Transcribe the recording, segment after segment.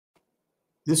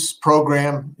This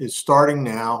program is starting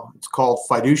now. It's called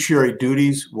Fiduciary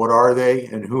Duties. What are they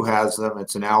and who has them?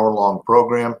 It's an hour-long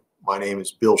program. My name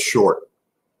is Bill Short.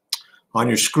 On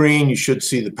your screen, you should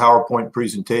see the PowerPoint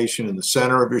presentation in the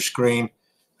center of your screen.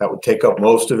 That would take up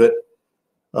most of it.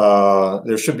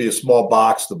 There should be a small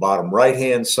box at the bottom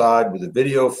right-hand side with a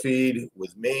video feed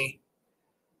with me.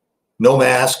 No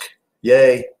mask,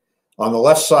 yay. On the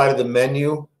left side of the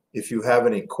menu, if you have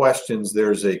any questions,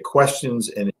 there's a questions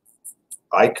and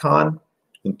icon,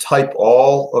 and type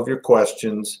all of your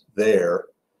questions there,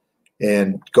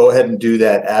 and go ahead and do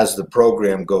that as the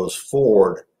program goes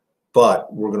forward.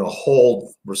 But we're going to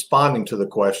hold responding to the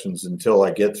questions until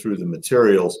I get through the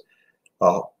materials,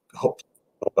 hope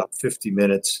about 50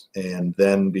 minutes, and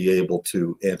then be able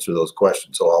to answer those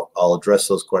questions. So I'll address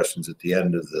those questions at the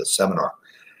end of the seminar.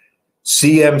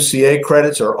 CMCA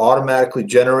credits are automatically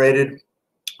generated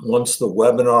once the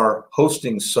webinar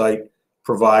hosting site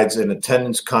provides an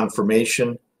attendance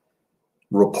confirmation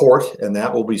report, and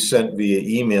that will be sent via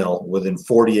email within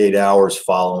 48 hours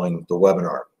following the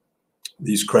webinar.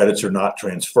 These credits are not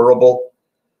transferable.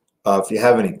 If you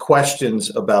have any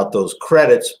questions about those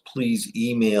credits, please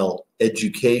email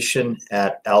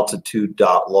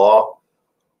education@altitude.law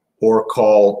or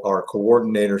call our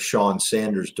coordinator, Sean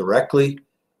Sanders, directly.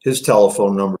 His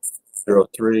telephone number is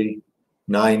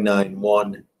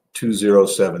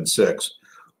 03-991-2076.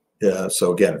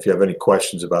 So again, if you have any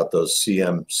questions about those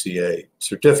CMCA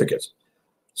certificates.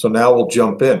 So now we'll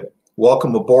jump in.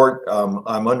 Welcome aboard.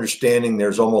 I'm understanding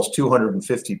there's almost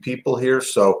 250 people here,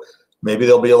 so maybe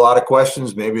there'll be a lot of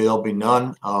questions, maybe there'll be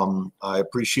none. I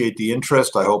appreciate the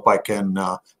interest. I hope I can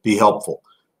be helpful.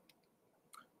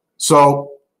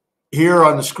 So here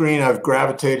on the screen, I've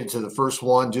gravitated to the first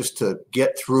one just to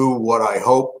get through what I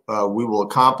hope we will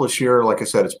accomplish here. Like I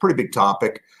said, it's a pretty big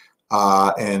topic.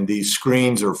 And these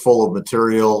screens are full of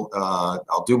material.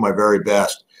 I'll do my very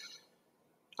best.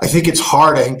 I think it's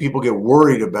hard. I think people get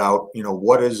worried about,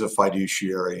 what is a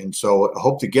fiduciary? And so I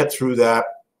hope to get through that.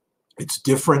 It's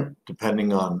different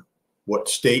depending on what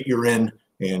state you're in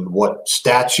and what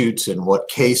statutes and what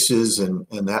cases and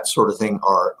that sort of thing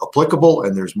are applicable.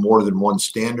 And there's more than one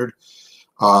standard.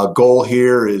 Goal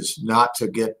here is not to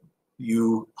get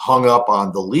you hung up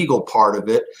on the legal part of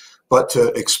it, but to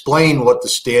explain what the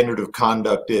standard of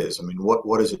conduct is. I mean,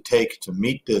 what does it take to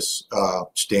meet this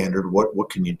standard? What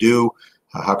can you do?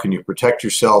 How can you protect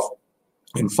yourself?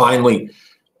 And finally,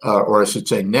 or I should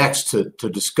say next, to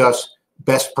discuss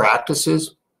best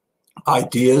practices,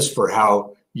 ideas for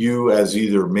how you as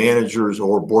either managers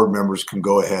or board members can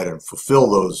go ahead and fulfill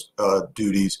those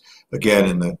duties, again,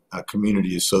 in the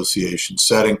community association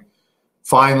setting.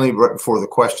 Finally, right before the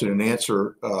question and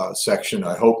answer section,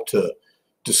 I hope to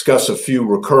discuss a few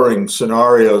recurring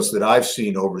scenarios that I've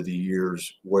seen over the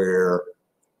years where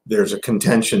there's a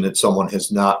contention that someone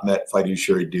has not met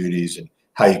fiduciary duties and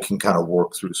how you can kind of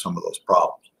work through some of those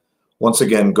problems. Once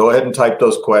again, go ahead and type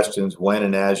those questions when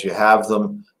and as you have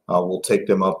them. We'll take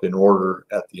them up in order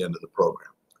at the end of the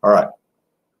program. All right.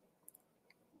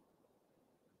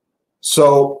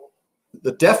 So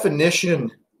the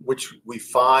definition which we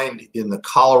find in the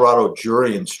Colorado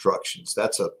jury instructions,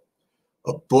 that's a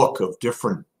book of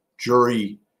different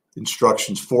jury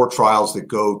instructions for trials that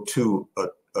go to a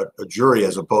jury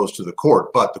as opposed to the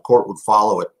court, but the court would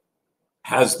follow it,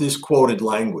 has this quoted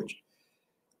language.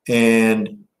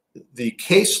 And the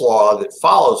case law that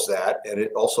follows that, and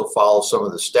it also follows some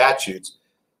of the statutes,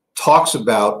 talks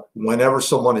about whenever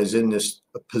someone is in this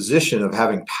position of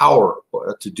having power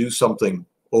to do something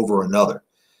over another.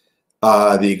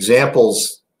 The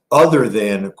examples other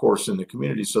than, of course, in the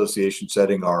community association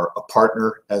setting are a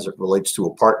partner as it relates to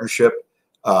a partnership.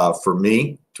 For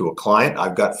me, to a client,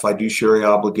 I've got fiduciary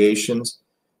obligations,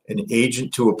 an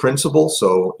agent to a principal.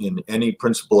 So in any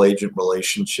principal-agent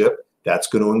relationship, that's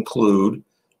going to include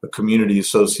a community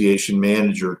association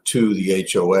manager to the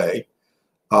HOA.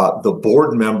 The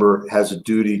board member has a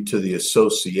duty to the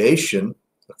association,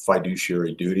 a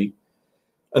fiduciary duty.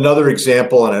 Another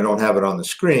example, and I don't have it on the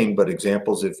screen, but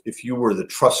examples, if you were the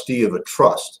trustee of a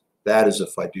trust, that is a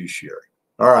fiduciary.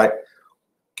 All right,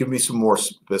 give me some more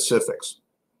specifics.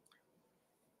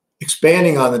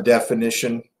 Expanding on the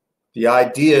definition, the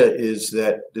idea is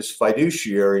that this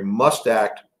fiduciary must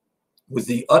act with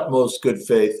the utmost good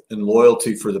faith and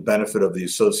loyalty for the benefit of the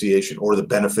association or the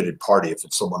benefited party if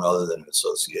it's someone other than an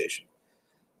association.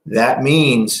 That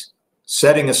means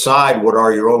setting aside what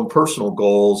are your own personal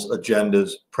goals,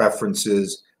 agendas,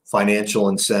 preferences, financial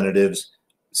incentives,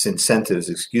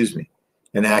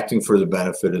 and acting for the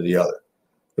benefit of the other.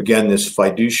 Again, this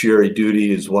fiduciary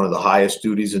duty is one of the highest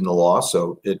duties in the law,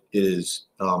 so it's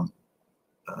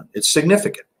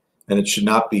significant. and it should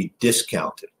not be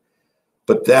discounted.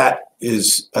 But that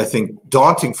is, I think,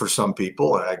 daunting for some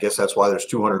people, and I guess that's why there's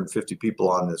 250 people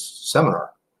on this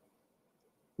seminar.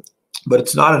 But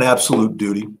it's not an absolute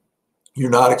duty. You're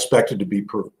not expected to be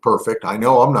perfect. I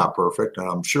know I'm not perfect, and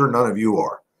I'm sure none of you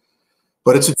are.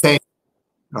 But it's attainable.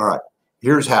 All right,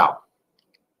 here's how.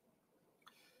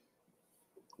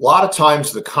 A lot of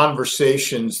times the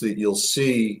conversations that you'll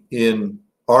see in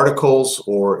articles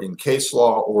or in case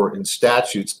law or in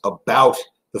statutes about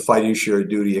the fiduciary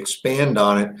duty expand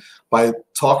on it by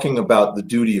talking about the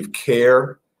duty of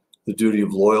care, the duty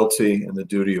of loyalty, and the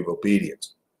duty of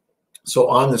obedience. So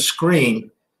on the screen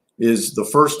is the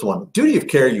first one. Duty of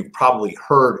care, you've probably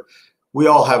heard. We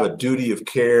all have a duty of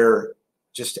care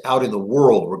just out in the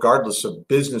world, regardless of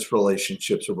business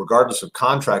relationships or regardless of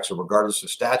contracts or regardless of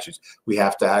statutes. We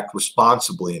have to act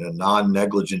responsibly in a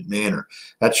non-negligent manner.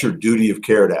 That's your duty of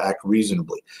care, to act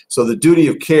reasonably. So the duty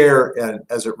of care, and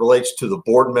as it relates to the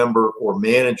board member or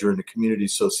manager in the community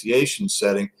association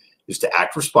setting, is to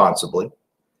act responsibly,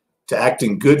 to act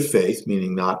in good faith,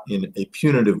 meaning not in a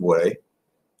punitive way,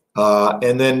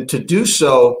 and then to do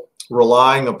so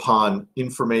relying upon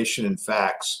information and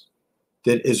facts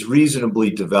that is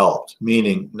reasonably developed,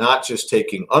 meaning not just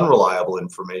taking unreliable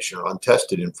information or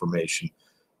untested information,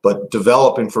 but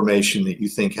develop information that you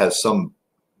think has some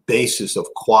basis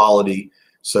of quality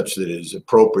such that it is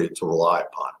appropriate to rely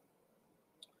upon.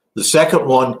 The second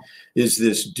one is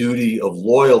this duty of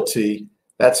loyalty.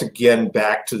 That's again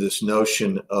back to this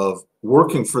notion of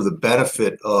working for the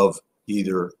benefit of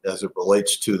either, as it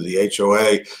relates to the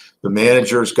HOA, the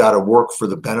manager's got to work for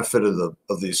the benefit of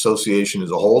the association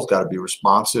as a whole. It's got to be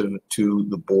responsive to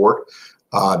the board,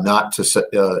 not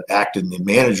to act in the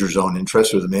manager's own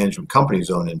interest or the management company's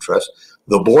own interest.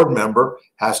 The board member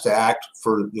has to act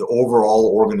for the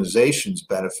overall organization's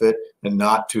benefit and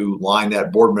not to line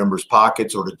that board member's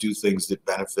pockets or to do things that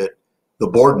benefit the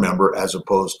board member as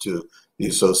opposed to the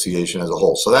association as a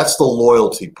whole. So that's the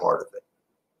loyalty part of it.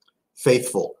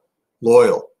 Faithful,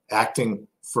 loyal, acting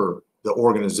for the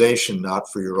organization,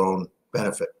 not for your own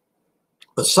benefit.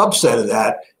 A subset of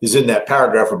that is in that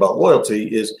paragraph about loyalty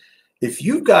is if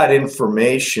you've got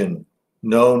information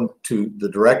known to the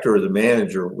director or the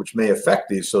manager which may affect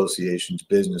the association's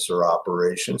business or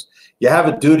operations, you have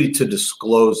a duty to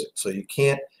disclose it. So you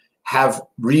can't have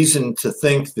reason to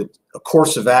think that a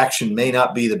course of action may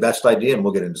not be the best idea, and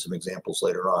we'll get into some examples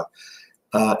later on.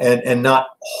 And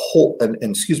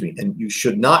you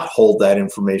should not hold that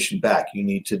information back. You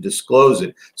need to disclose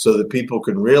it so that people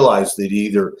can realize that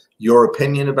either your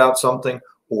opinion about something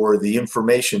or the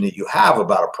information that you have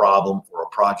about a problem or a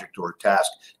project or a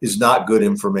task is not good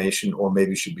information or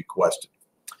maybe should be questioned.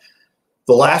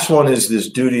 The last one is this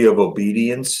duty of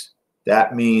obedience.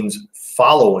 That means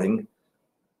following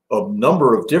a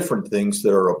number of different things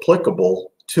that are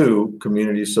applicable to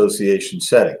community association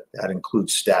setting. That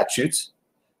includes statutes.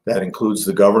 That includes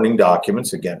the governing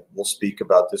documents. Again, we'll speak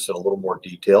about this in a little more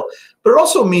detail, but it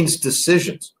also means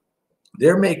decisions.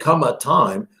 There may come a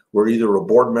time where either a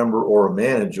board member or a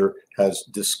manager has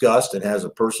discussed and has a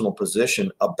personal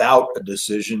position about a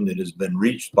decision that has been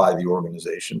reached by the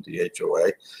organization, the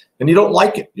HOA, and you don't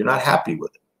like it. You're not happy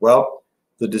with it. Well,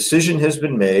 the decision has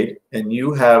been made and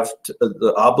you have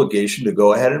the obligation to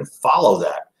go ahead and follow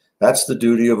that. That's the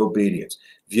duty of obedience.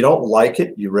 If you don't like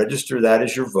it, you register that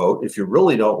as your vote. If you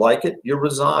really don't like it, you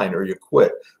resign or you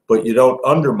quit. But you don't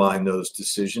undermine those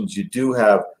decisions. You do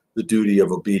have the duty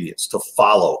of obedience to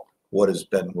follow what has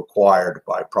been required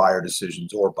by prior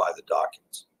decisions or by the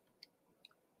documents.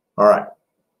 All right,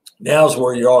 now's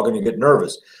where you're all going to get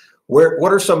nervous.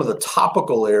 What are some of the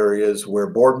topical areas where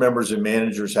board members and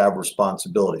managers have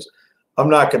responsibilities? I'm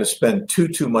not going to spend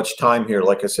too much time here.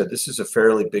 Like I said, this is a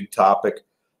fairly big topic.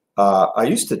 I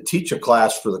used to teach a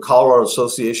class for the Colorado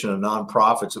Association of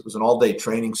Nonprofits. It was an all-day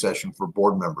training session for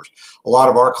board members. A lot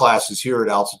of our classes here at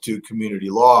Altitude Community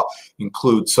Law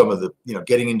include some of the,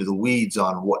 getting into the weeds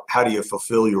on how do you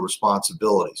fulfill your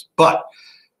responsibilities. But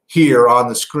here on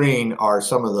the screen are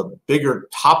some of the bigger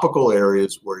topical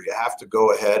areas where you have to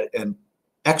go ahead and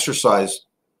exercise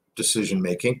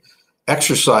decision-making,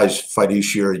 exercise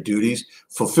fiduciary duties,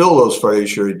 fulfill those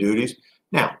fiduciary duties.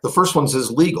 Now, the first one says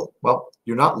legal. Well,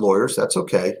 you're not lawyers. That's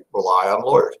okay. Rely on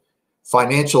lawyers.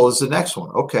 Financial is the next one.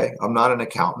 Okay, I'm not an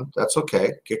accountant. That's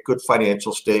okay. Get good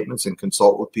financial statements and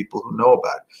consult with people who know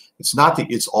about it. It's not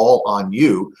that it's all on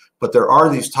you, but there are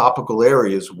these topical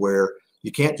areas where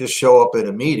you can't just show up at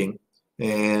a meeting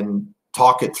and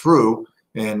talk it through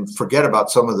and forget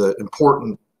about some of the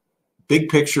important big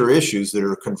picture issues that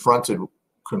are confronting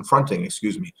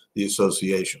the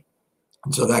association.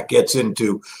 And so that gets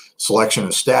into selection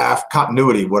of staff,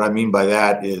 continuity. What I mean by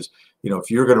that is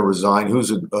if you're going to resign,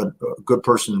 who's a good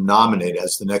person to nominate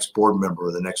as the next board member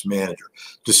or the next manager.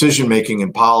 Decision making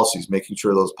and policies, making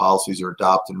sure those policies are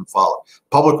adopted and followed.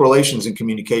 Public relations and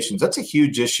communications, that's a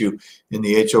huge issue in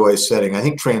the HOA setting. I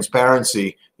think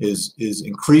transparency is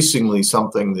increasingly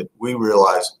something that we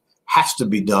realize has to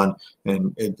be done,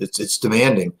 and it's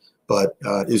demanding, but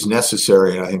is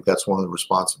necessary. And I think that's one of the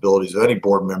responsibilities of any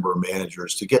board member or manager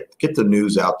is to get the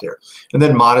news out there. And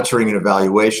then monitoring and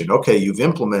evaluation. Okay, you've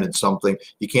implemented something.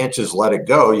 You can't just let it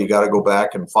go. You got to go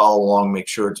back and follow along, make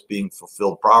sure it's being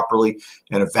fulfilled properly,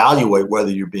 and evaluate whether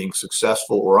you're being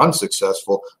successful or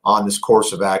unsuccessful on this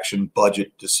course of action,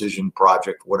 budget, decision,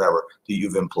 project, whatever that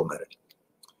you've implemented.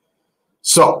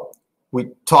 So we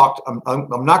talked,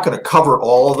 I'm not going to cover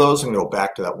all of those. I'm going to go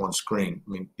back to that one screen. I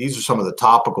mean, these are some of the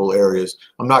topical areas.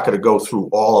 I'm not going to go through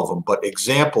all of them, but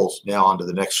examples now onto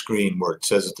the next screen where it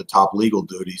says at the top legal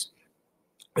duties.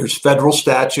 There's federal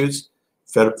statutes,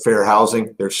 fair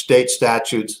housing. There's state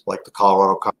statutes like the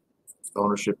Colorado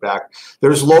Ownership Act.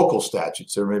 There's local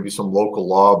statutes. There may be some local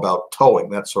law about towing,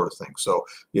 that sort of thing. So,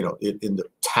 in the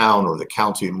town or the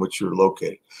county in which you're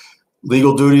located.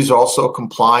 Legal duties also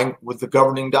complying with the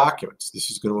governing documents. This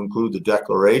is going to include the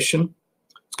declaration.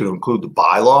 It's going to include the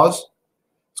bylaws.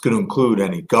 It's going to include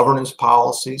any governance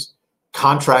policies,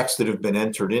 contracts that have been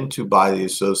entered into by the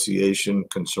association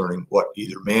concerning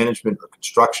either management or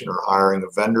construction or hiring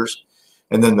of vendors.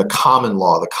 And then the common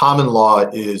law. The common law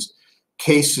is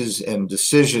cases and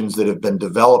decisions that have been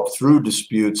developed through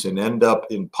disputes and end up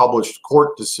in published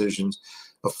court decisions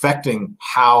affecting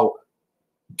how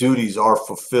duties are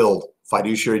fulfilled,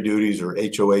 fiduciary duties or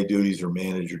HOA duties or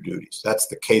manager duties. That's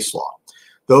the case law.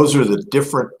 Those are the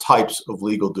different types of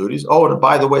legal duties. Oh, and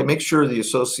by the way, make sure the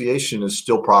association is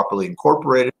still properly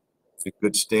incorporated, in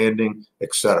good standing,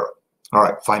 etc. All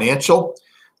right, financial.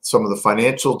 Some of the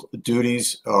financial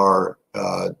duties are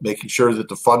making sure that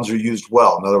the funds are used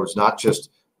well. In other words, not just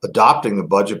adopting the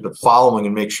budget, but following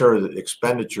and make sure that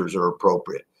expenditures are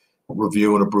appropriate.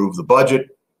 Review and approve the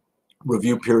budget.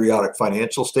 Review periodic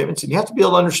financial statements, and you have to be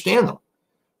able to understand them.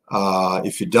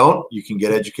 If you don't, you can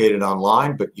get educated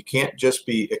online, but you can't just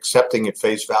be accepting at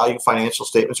face value financial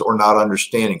statements or not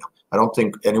understanding them. I don't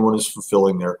think anyone is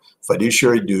fulfilling their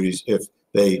fiduciary duties if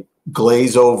they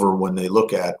glaze over when they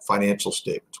look at financial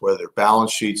statements, whether they're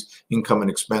balance sheets, income and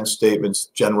expense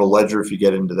statements, general ledger if you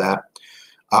get into that.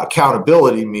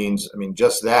 Accountability means,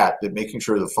 just that making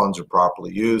sure the funds are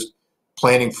properly used.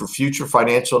 Planning for future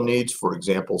financial needs, for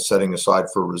example, setting aside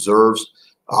for reserves,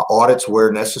 audits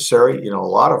where necessary. A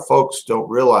lot of folks don't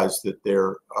realize that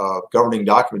their governing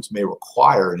documents may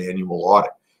require an annual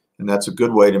audit. And that's a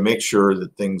good way to make sure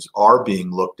that things are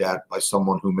being looked at by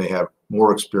someone who may have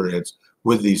more experience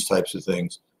with these types of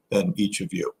things than each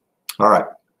of you. All right.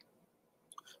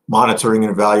 Monitoring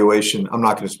and evaluation. I'm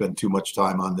not going to spend too much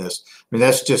time on this.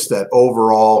 That's just that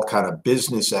overall kind of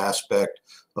business aspect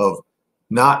of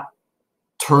not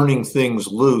turning things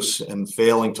loose and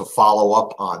failing to follow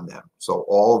up on them. So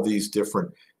all of these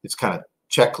different, it's kind of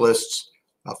checklists,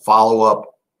 follow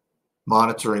up,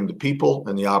 monitoring the people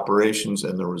and the operations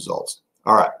and the results.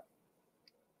 All right.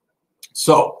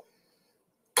 So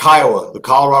Kiowa, the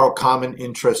Colorado Common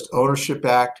Interest Ownership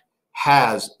Act,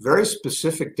 has very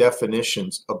specific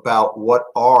definitions about what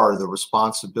are the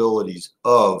responsibilities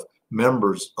of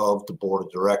members of the board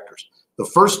of directors. The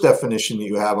first definition that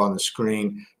you have on the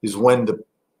screen is when the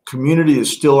community is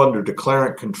still under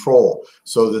declarant control,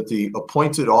 so that the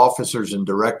appointed officers and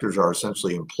directors are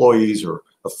essentially employees or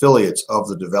affiliates of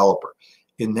the developer.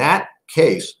 In that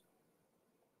case,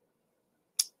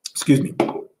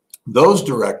 those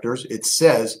directors, it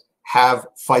says, have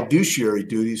fiduciary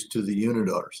duties to the unit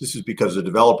owners. This is because the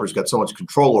developer's got so much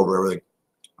control over everything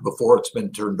before it's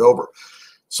been turned over.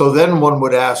 So then one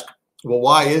would ask, well,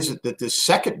 why is it that this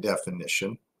second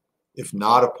definition, if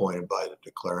not appointed by the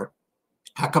declarant,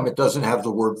 how come it doesn't have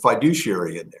the word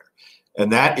fiduciary in there?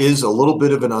 And that is a little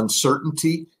bit of an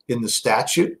uncertainty in the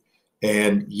statute.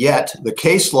 And yet the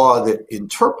case law that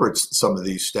interprets some of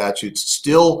these statutes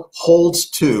still holds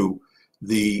to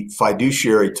the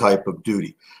fiduciary type of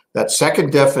duty. That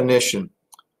second definition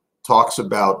talks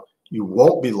about you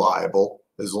won't be liable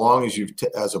as long as you've,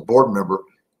 as a board member,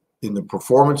 in the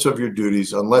performance of your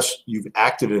duties, unless you've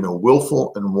acted in a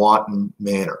willful and wanton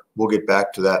manner. We'll get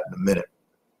back to that in a minute.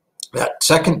 That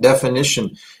second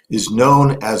definition is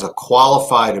known as a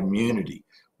qualified immunity.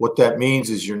 What that means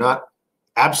is you're not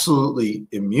absolutely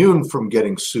immune from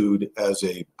getting sued as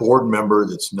a board member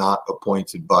that's not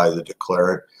appointed by the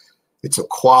declarant. It's a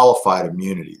qualified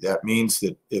immunity. That means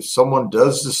that if someone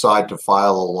does decide to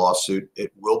file a lawsuit,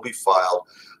 it will be filed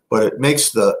but it makes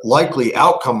the likely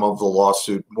outcome of the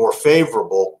lawsuit more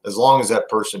favorable as long as that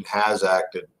person has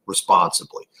acted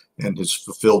responsibly and has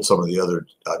fulfilled some of the other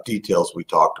details we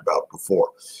talked about before.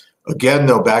 Again,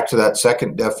 though, back to that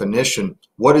second definition,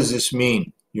 what does this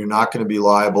mean? You're not going to be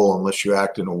liable unless you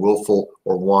act in a willful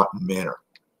or wanton manner.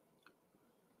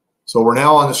 So we're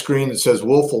now on the screen that says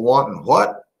willful, wanton,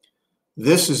 what?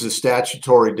 This is a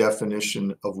statutory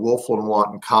definition of willful and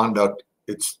wanton conduct.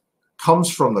 It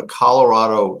comes from the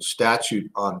Colorado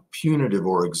statute on punitive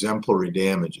or exemplary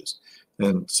damages.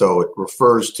 And so it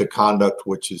refers to conduct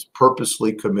which is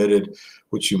purposely committed,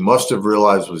 which you must have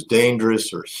realized was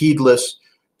dangerous or heedless,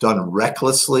 done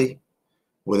recklessly,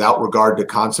 without regard to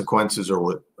consequences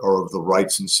or of the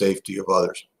rights and safety of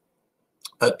others.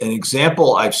 An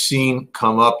example I've seen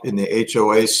come up in the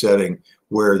HOA setting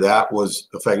where that was,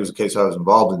 in fact, it was a case I was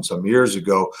involved in some years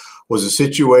ago, was a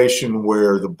situation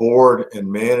where the board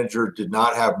and manager did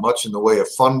not have much in the way of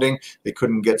funding. They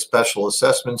couldn't get special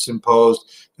assessments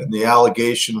imposed, and the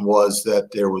allegation was that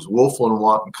there was willful and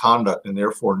wanton conduct and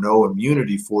therefore no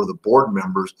immunity for the board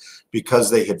members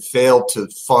because they had failed to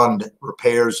fund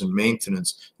repairs and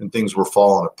maintenance and things were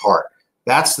falling apart.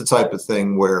 That's the type of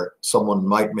thing where someone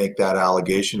might make that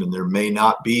allegation and there may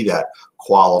not be that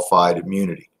qualified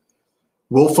immunity.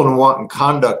 Willful and wanton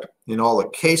conduct in all the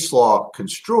case law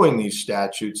construing these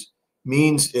statutes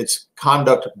means it's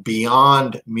conduct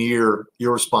beyond mere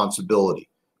irresponsibility,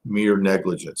 mere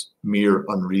negligence, mere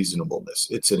unreasonableness.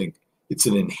 It's an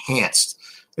enhanced,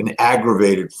 an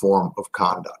aggravated form of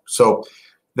conduct. So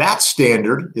that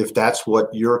standard, if that's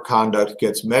what your conduct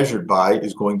gets measured by,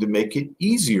 is going to make it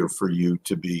easier for you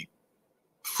to be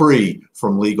free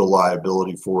from legal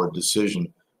liability for a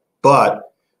decision.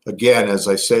 But again, as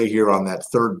I say here on that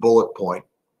third bullet point,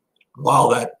 while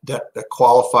that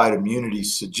qualified immunity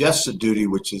suggests a duty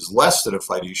which is less than a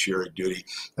fiduciary duty,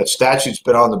 that statute's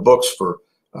been on the books for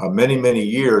many, many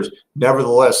years.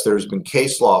 Nevertheless, there's been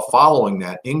case law following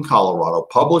that in Colorado,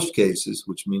 published cases,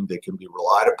 which mean they can be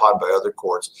relied upon by other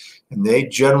courts, and they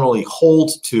generally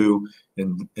hold to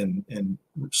and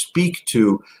speak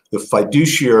to the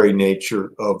fiduciary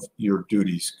nature of your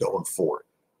duties going forward.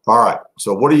 All right,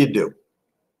 so what do?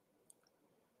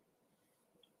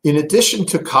 In addition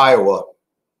to Kiowa,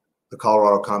 the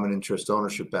Colorado Common Interest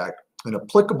Ownership Act, an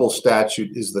applicable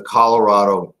statute is the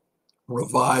Colorado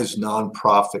Revised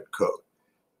Nonprofit Code.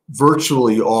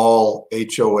 Virtually all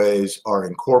HOAs are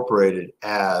incorporated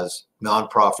as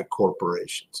nonprofit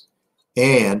corporations.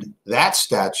 And that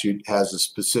statute has a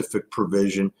specific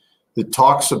provision that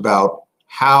talks about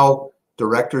how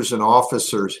directors and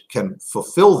officers can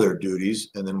fulfill their duties,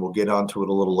 and then we'll get onto it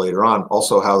a little later on,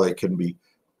 also how they can be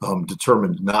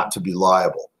determined not to be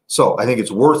liable. So I think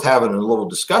it's worth having a little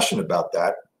discussion about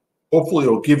that. Hopefully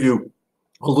it'll give you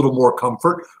a little more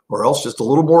comfort, or else just a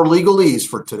little more legalese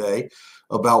for today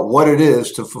about what it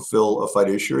is to fulfill a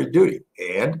fiduciary duty.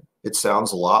 And it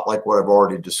sounds a lot like what I've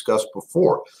already discussed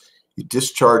before. You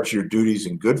discharge your duties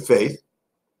in good faith,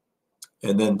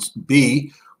 and then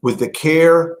B, with the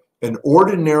care an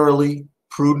ordinarily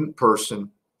prudent person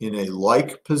in a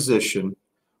like position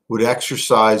would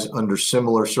exercise under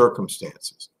similar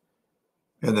circumstances.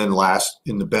 And then last,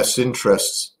 in the best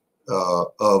interests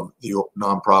of the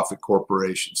nonprofit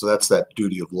corporation. So that's that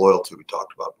duty of loyalty we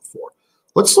talked about before.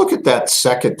 Let's look at that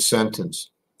second sentence.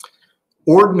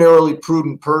 Ordinarily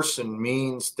prudent person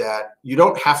means that you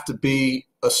don't have to be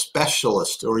a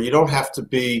specialist, or you don't have to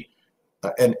be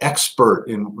an expert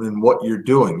in what you're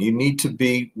doing. You need to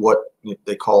be what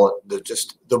they call it,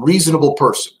 the reasonable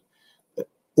person.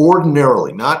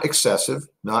 Ordinarily, not excessive,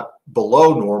 not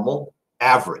below normal,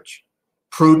 average.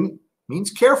 Prudent means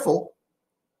careful.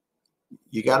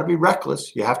 You got to be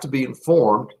reckless. You have to be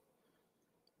informed.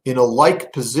 In a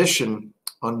like position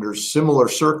under similar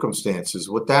circumstances,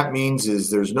 what that means is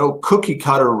there's no cookie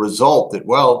cutter result that,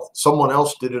 well, someone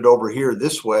else did it over here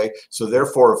this way, so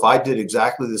therefore if I did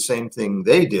exactly the same thing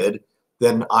they did,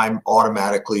 then I'm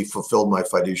automatically fulfilled my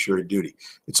fiduciary duty.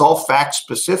 It's all fact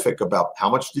specific about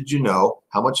how much did you know,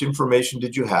 how much information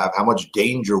did you have, how much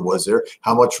danger was there,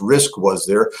 how much risk was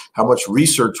there, how much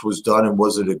research was done, and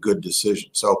was it a good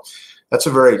decision? So that's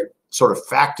a very sort of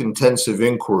fact-intensive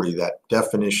inquiry, that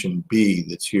definition B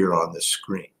that's here on the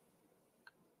screen.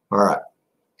 All right.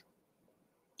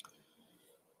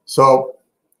 So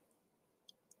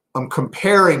I'm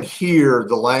comparing here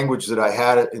the language that I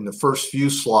had in the first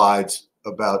few slides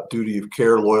about duty of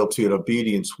care, loyalty, and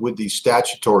obedience with these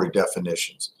statutory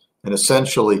definitions. And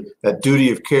essentially, that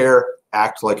duty of care,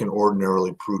 act like an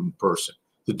ordinarily prudent person.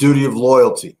 The duty of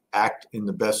loyalty, act in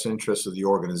the best interest of the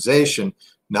organization,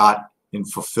 not in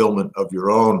fulfillment of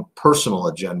your own personal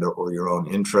agenda or your own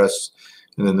interests.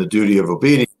 And then the duty of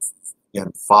obedience,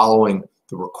 and following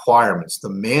the requirements, the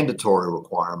mandatory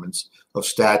requirements of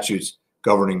statutes,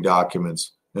 governing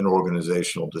documents, and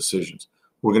organizational decisions.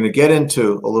 We're going to get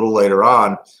into a little later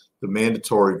on the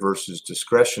mandatory versus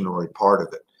discretionary part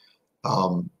of it.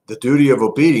 The duty of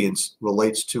obedience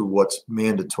relates to what's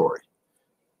mandatory.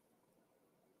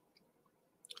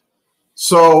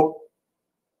 So,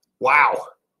 wow,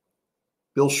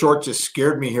 Bill Short just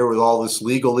scared me here with all this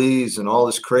legalese and all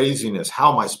this craziness.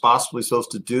 How am I possibly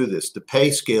supposed to do this? The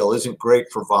pay scale isn't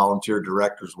great for volunteer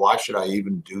directors. Why should I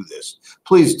even do this?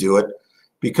 Please do it,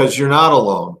 because you're not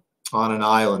alone on an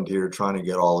island here trying to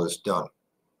get all this done.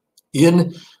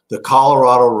 In the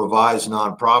Colorado Revised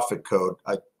Nonprofit Code,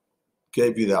 I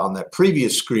gave you that on that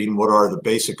previous screen, what are the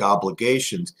basic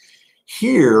obligations.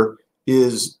 Here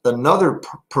is another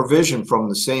provision from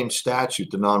the same statute,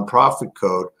 the Nonprofit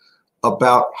Code,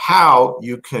 about how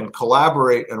you can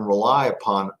collaborate and rely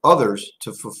upon others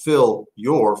to fulfill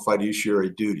your fiduciary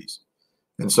duties.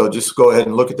 And so just go ahead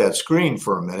and look at that screen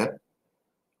for a minute.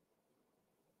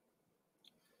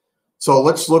 So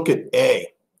let's look at A.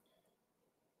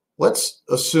 Let's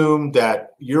assume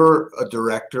that you're a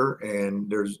director and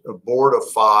there's a board of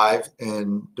 5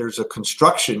 and there's a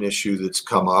construction issue that's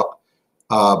come up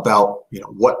about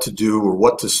what to do or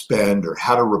what to spend or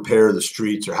how to repair the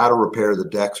streets or how to repair the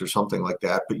decks or something like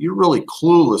that. But you're really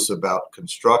clueless about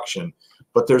construction.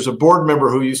 But there's a board member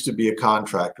who used to be a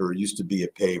contractor or used to be a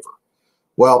paver.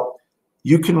 Well,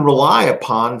 you can rely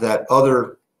upon that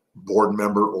other board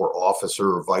member or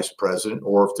officer or vice president,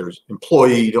 or if there's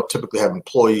employee, you don't typically have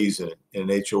employees in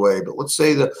an HOA, but let's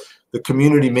say the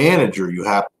community manager you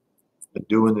have been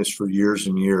doing this for years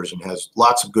and years and has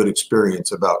lots of good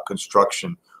experience about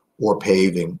construction or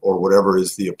paving or whatever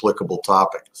is the applicable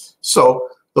topic. So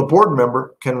the board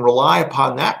member can rely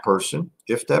upon that person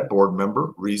if that board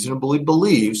member reasonably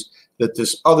believes that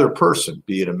this other person,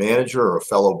 be it a manager or a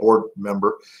fellow board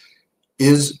member,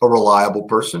 is a reliable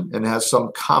person and has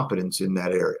some competence in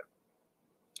that area.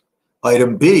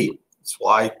 Item B, that's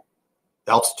why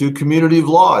altitude community of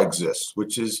law exists,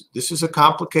 this is a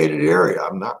complicated area.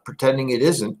 I'm not pretending it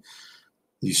isn't.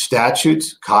 These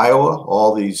statutes, Kiowa,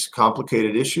 all these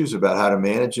complicated issues about how to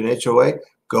manage an HOA,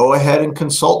 go ahead and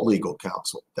consult legal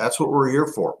counsel. That's what we're here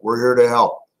for. We're here to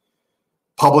help.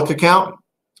 Public accountant,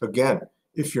 again,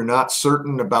 if you're not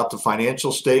certain about the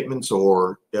financial statements,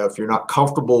 or if you're not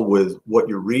comfortable with what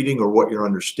you're reading or what you're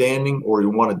understanding, or you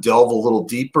want to delve a little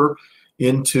deeper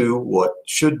into what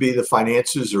should be the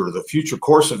finances or the future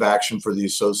course of action for the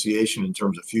association in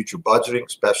terms of future budgeting,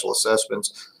 special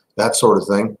assessments, that sort of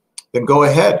thing, then go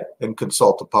ahead and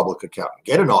consult a public accountant.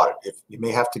 Get an audit. If you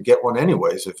may have to get one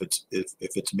anyways if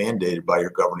it's mandated by your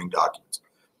governing documents.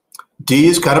 D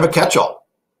is kind of a catch-all.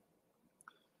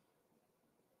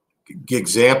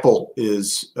 Example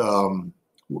is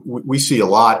we see a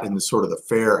lot in the sort of the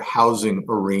fair housing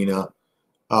arena,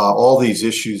 all these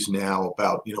issues now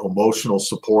about emotional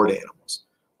support animals.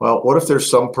 Well, what if there's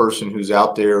some person who's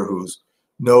out there who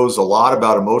knows a lot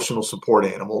about emotional support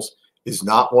animals, is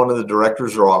not one of the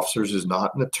directors or officers, is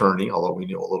not an attorney, although we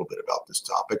know a little bit about this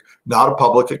topic, not a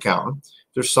public accountant.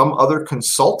 There's some other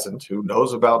consultant who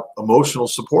knows about emotional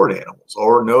support animals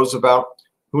or knows about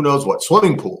who knows what,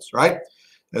 swimming pools, right?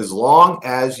 As long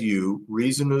as you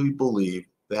reasonably believe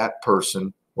that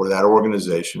person or that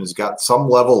organization has got some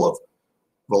level of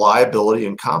reliability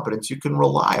and competence, you can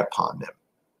rely upon them.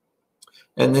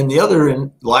 And then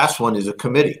the last one is a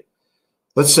committee.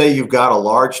 Let's say you've got a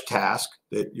large task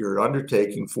that you're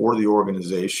undertaking for the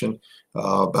organization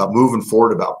about moving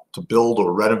forward, about to build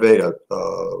or renovate a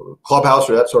clubhouse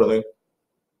or that sort of thing.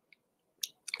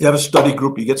 You have a study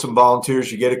group, you get some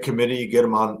volunteers, you get a committee, you get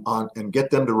them on and get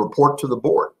them to report to the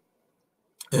board.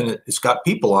 And it's got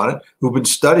people on it who've been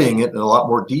studying it in a lot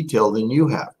more detail than you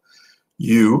have.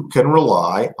 You can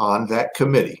rely on that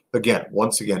committee. Again,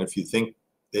 once again, if you think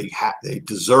they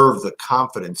deserve the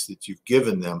confidence that you've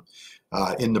given them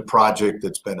in the project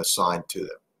that's been assigned to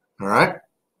them. All right?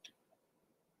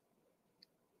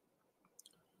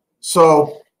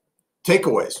 So,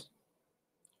 takeaways.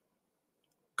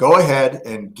 Go ahead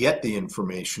and get the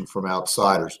information from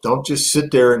outsiders. Don't just sit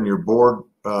there in your board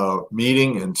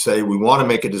meeting and say, we want to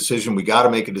make a decision, we got to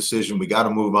make a decision, we got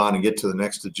to move on and get to the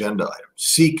next agenda item.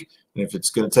 Seek, and if it's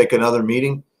going to take another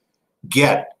meeting,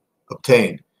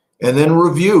 obtain, and then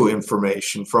review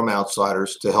information from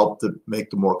outsiders to help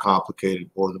make the more complicated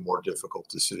or the more difficult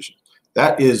decision.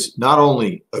 That is not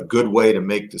only a good way to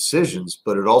make decisions,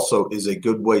 but it also is a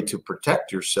good way to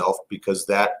protect yourself, because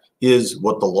that is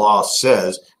what the law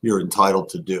says you're entitled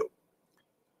to do.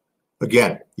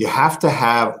 Again, you have to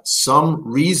have some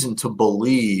reason to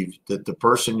believe that the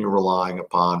person you're relying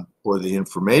upon or the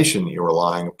information you're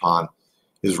relying upon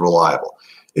is reliable.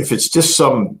 If it's just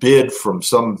some bid from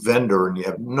some vendor and you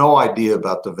have no idea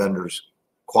about the vendor's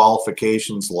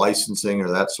qualifications, licensing,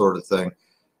 or that sort of thing,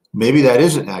 maybe that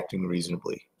isn't acting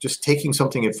reasonably. Just taking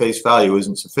something at face value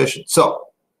isn't sufficient. So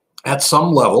at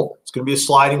some level, it's going to be a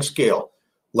sliding scale.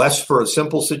 Less for a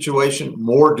simple situation,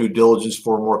 more due diligence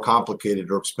for a more complicated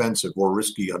or expensive or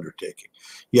risky undertaking.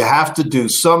 You have to do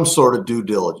some sort of due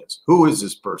diligence. Who is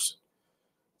this person?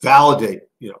 Validate,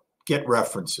 get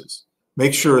references.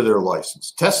 Make sure they're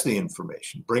licensed. Test the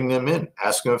information. Bring them in.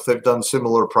 Ask them if they've done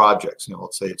similar projects.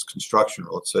 Let's say it's construction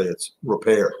or let's say it's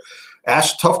repair.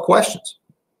 Ask tough questions.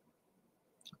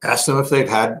 Ask them if they've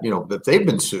had, that they've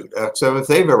been sued. Ask them if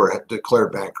they've ever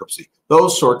declared bankruptcy.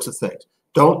 Those sorts of things.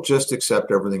 Don't just accept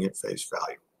everything at face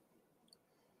value.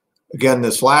 Again,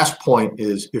 this last point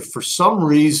is if for some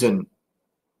reason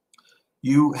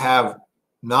you have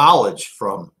knowledge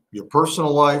from your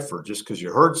personal life or just because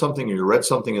you heard something or you read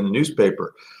something in the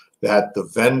newspaper that the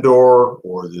vendor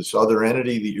or this other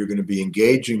entity that you're going to be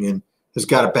engaging in has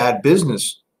got a bad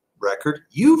business record,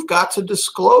 you've got to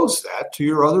disclose that to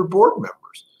your other board members.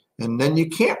 And then you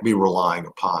can't be relying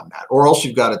upon that, or else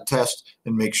you've got to test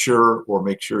and make sure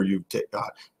you've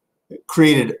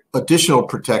created additional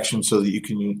protection so that you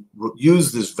can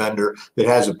use this vendor that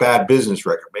has a bad business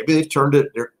record. Maybe they've turned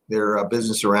their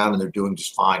business around and they're doing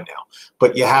just fine now.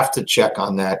 But you have to check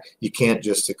on that. You can't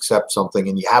just accept something,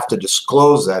 and you have to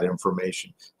disclose that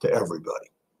information to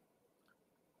everybody.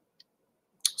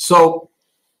 So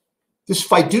this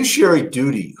fiduciary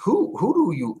duty, who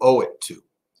do you owe it to?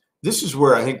 This is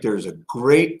where I think there's a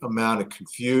great amount of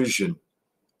confusion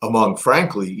among,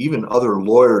 frankly, even other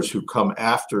lawyers who come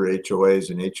after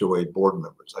HOAs and HOA board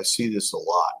members. I see this a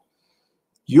lot.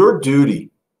 Your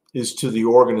duty is to the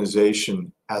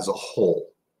organization as a whole,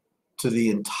 to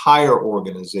the entire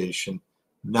organization,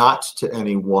 not to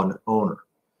any one owner.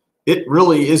 It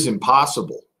really is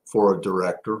impossible for a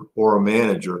director or a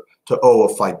manager to owe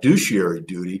a fiduciary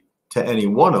duty to any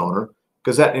one owner,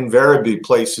 because that invariably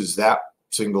places that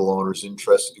single owner's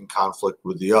interest in conflict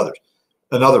with the others,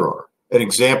 another owner. An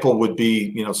example would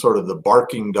be, sort of the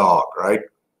barking dog, right?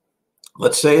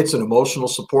 Let's say it's an emotional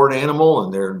support animal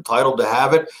and they're entitled to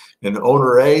have it. And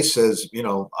owner A says,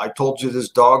 I told you this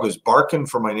dog was barking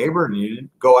for my neighbor and you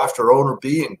didn't go after owner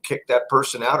B and kick that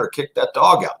person out or kick that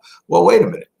dog out. Well, wait a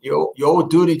minute. You owe a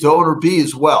duty to owner B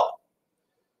as well.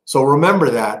 So remember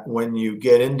that when you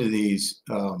get into these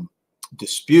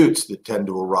disputes that tend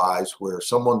to arise where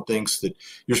someone thinks that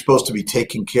you're supposed to be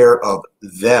taking care of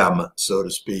them, so to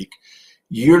speak.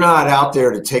 You're not out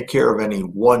there to take care of any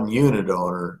one unit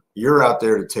owner. You're out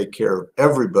there to take care of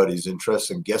everybody's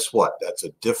interests. And guess what? That's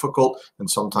a difficult and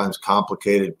sometimes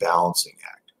complicated balancing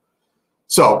act.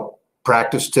 So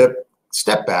practice tip,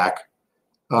 step back.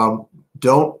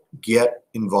 Don't get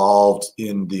involved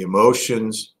in the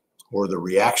emotions or the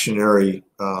reactionary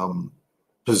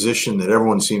position that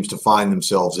everyone seems to find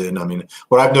themselves in. I mean,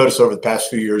 what I've noticed over the past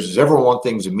few years is everyone wants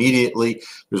things immediately.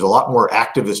 There's a lot more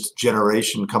activist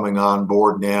generation coming on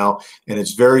board now, and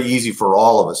it's very easy for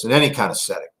all of us in any kind of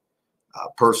setting,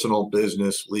 personal,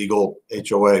 business, legal,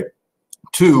 HOA,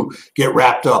 to get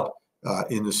wrapped up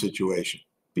in the situation.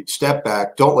 Step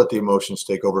back. Don't let the emotions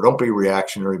take over. Don't be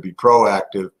reactionary. Be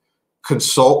proactive.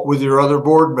 Consult with your other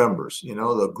board members.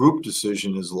 The group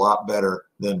decision is a lot better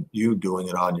than you doing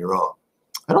it on your own.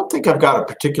 I don't think I've got a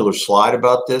particular slide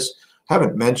about this. I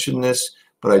haven't mentioned this,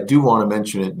 but I do want to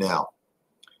mention it now.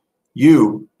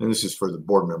 You, and this is for the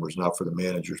board members, not for the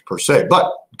managers per se, but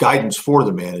guidance for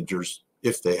the managers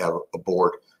if they have a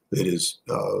board that is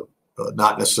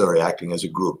not necessarily acting as a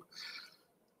group.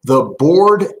 The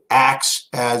board acts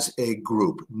as a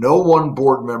group. No one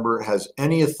board member has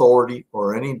any authority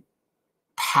or any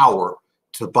power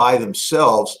to by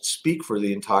themselves speak for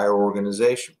the entire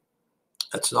organization.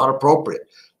 That's not appropriate.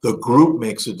 The group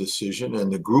makes a decision, and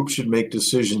the group should make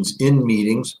decisions in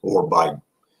meetings or by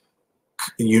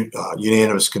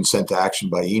unanimous consent to action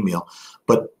by email.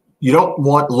 But you don't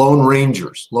want lone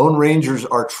rangers. Lone rangers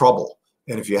are trouble.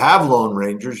 And if you have lone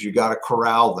rangers, you got to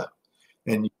corral them.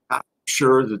 And you have to make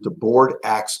sure that the board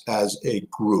acts as a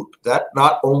group. That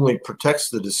not only protects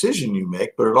the decision you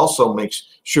make, but it also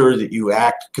makes sure that you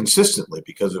act consistently.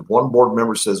 Because if one board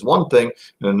member says one thing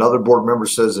and another board member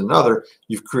says another,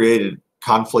 you've created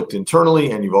conflict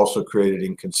internally, and you've also created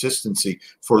inconsistency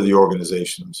for the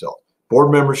organization themselves.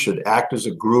 Board members should act as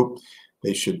a group.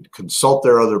 They should consult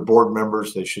their other board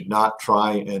members. They should not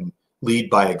try and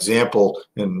lead by example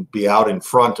and be out in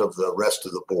front of the rest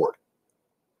of the board.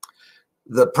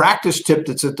 The practice tip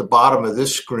that's at the bottom of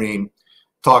this screen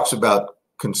talks about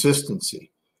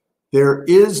consistency. There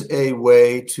is a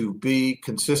way to be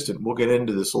consistent. We'll get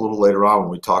into this a little later on when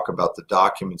we talk about the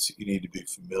documents that you need to be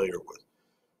familiar with.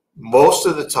 Most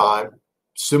of the time,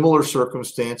 similar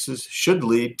circumstances should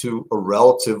lead to a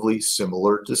relatively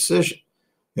similar decision.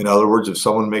 In other words, if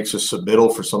someone makes a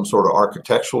submittal for some sort of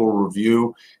architectural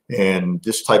review and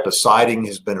this type of siding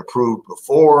has been approved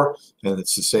before and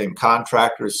it's the same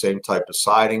contractor, same type of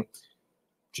siding,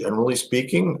 generally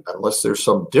speaking, unless there's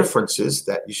some differences,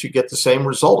 that you should get the same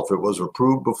result. If it was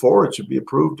approved before, it should be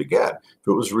approved again. If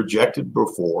it was rejected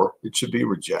before, it should be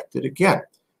rejected again.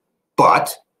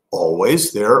 But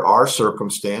always there are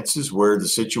circumstances where the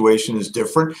situation is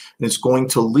different and it's going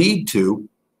to lead to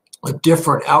a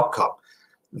different outcome.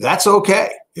 That's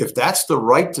okay. If that's the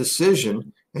right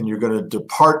decision and you're going to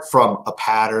depart from a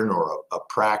pattern or a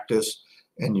practice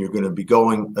and you're going to be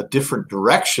going a different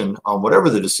direction on whatever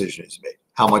the decision is made,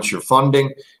 how much you're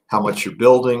funding, how much you're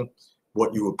building,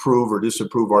 what you approve or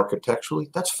disapprove architecturally,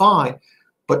 that's fine.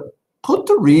 But put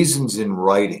the reasons in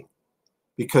writing,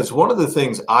 because one of the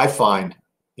things I find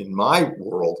in my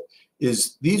world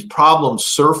is these problems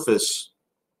surface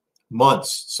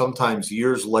months, sometimes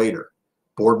years later.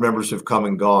 Board members have come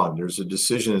and gone. There's a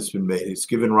decision that's been made. It's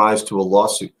given rise to a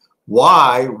lawsuit.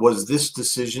 Why was this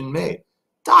decision made?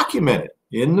 Document it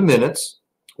in the minutes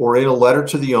or in a letter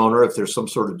to the owner if there's some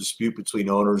sort of dispute between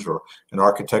owners or an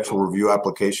architectural review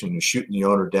application and shooting the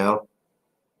owner down.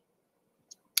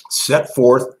 Set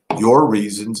forth your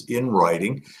reasons in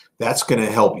writing. That's going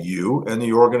to help you and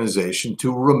the organization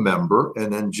to remember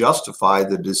and then justify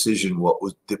the decision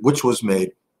which was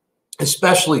made,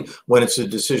 especially when it's a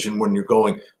decision when you're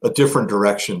going a different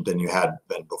direction than you had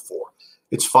been before.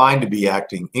 It's fine to be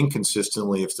acting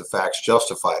inconsistently if the facts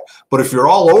justify it. But if you're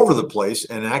all over the place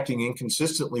and acting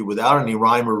inconsistently without any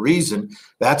rhyme or reason,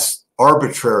 that's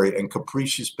arbitrary and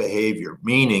capricious behavior,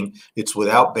 meaning it's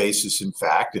without basis in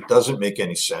fact. It doesn't make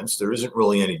any sense. There isn't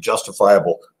really any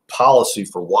justifiable policy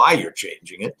for why you're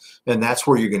changing it. And that's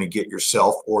where you're going to get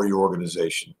yourself or your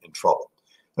organization in trouble.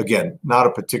 Again, not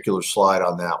a particular slide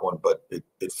on that one, but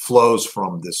it flows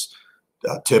from this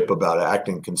tip about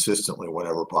acting consistently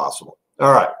whenever possible.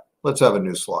 All right, let's have a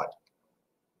new slide.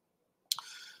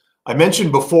 I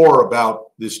mentioned before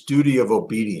about this duty of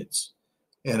obedience,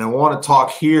 and I want to talk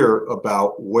here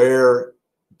about where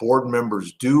board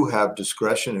members do have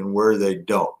discretion and where they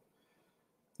don't.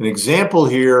 An example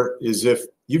here is if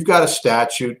you've got a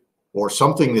statute or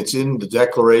something that's in the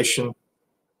declaration,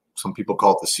 some people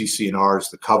call it the CC&Rs,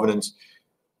 the covenants,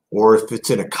 or if it's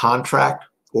in a contract,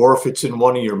 or if it's in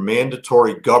one of your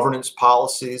mandatory governance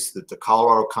policies that the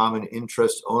Colorado Common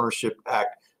Interest Ownership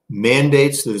Act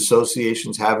mandates that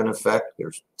associations have in effect.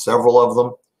 There's several of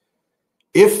them.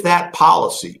 If that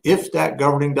policy, if that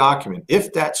governing document,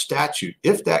 if that statute,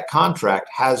 if that contract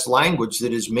has language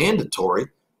that is mandatory,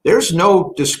 there's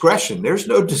no discretion. There's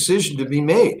no decision to be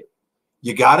made.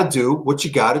 You got to do what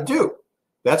you got to do.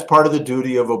 That's part of the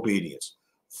duty of obedience.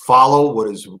 Follow what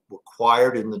is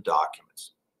required in the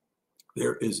documents.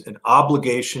 There is an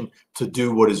obligation to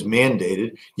do what is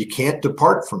mandated. You can't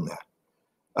depart from that.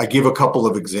 I give a couple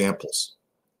of examples.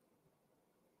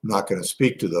 I'm not going to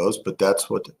speak to those, but that's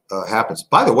what happens.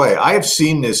 By the way, I have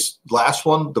seen this last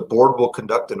one. The board will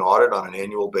conduct an audit on an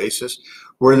annual basis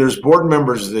where there's board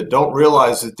members that don't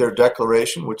realize that their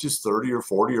declaration, which is 30 or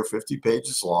 40 or 50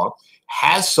 pages long,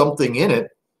 has something in it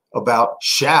about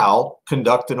shall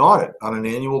conduct an audit on an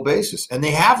annual basis. And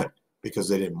they haven't because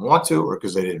they didn't want to, or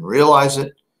because they didn't realize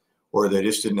it, or they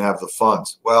just didn't have the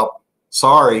funds. Well,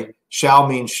 sorry, shall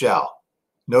means shall.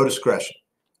 No discretion.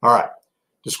 All right.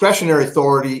 Discretionary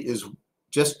authority is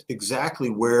just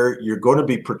exactly where you're going to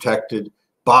be protected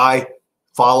by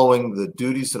following the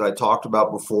duties that I talked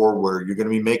about before, where you're going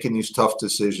to be making these tough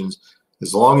decisions.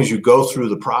 As long as you go through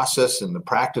the process and the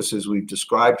practices we've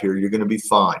described here, you're going to be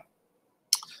fine.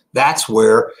 That's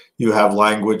where you have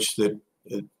language that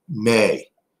may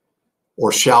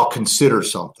or shall consider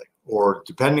something, or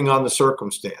depending on the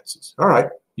circumstances. All right,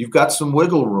 you've got some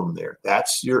wiggle room there.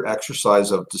 That's your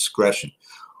exercise of discretion.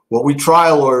 What we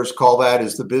trial lawyers call that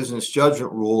is the business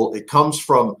judgment rule. It comes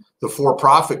from the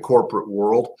for-profit corporate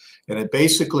world, and it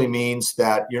basically means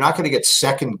that you're not going to get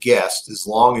second-guessed as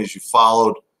long as you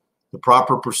followed the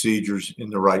proper procedures in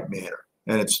the right manner.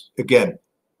 And it's, again,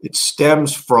 it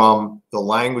stems from the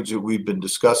language that we've been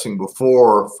discussing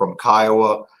before from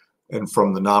Kiowa and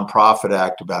from the Nonprofit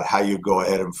Act about how you go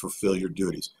ahead and fulfill your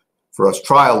duties. For us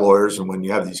trial lawyers, and when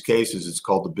you have these cases, it's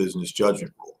called the business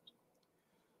judgment rule.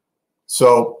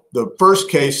 So the first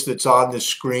case that's on this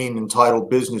screen entitled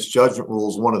Business Judgment Rule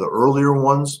is one of the earlier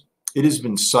ones. It has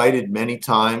been cited many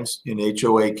times in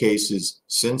HOA cases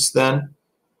since then.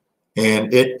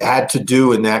 And it had to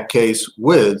do in that case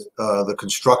with the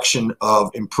construction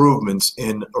of improvements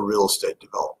in a real estate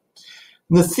development.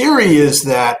 And the theory is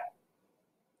that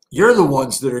you're the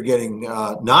ones that are getting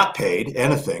not paid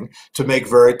anything to make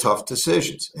very tough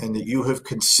decisions, and that you have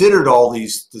considered all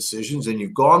these decisions and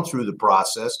you've gone through the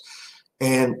process,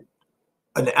 and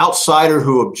an outsider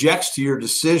who objects to your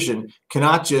decision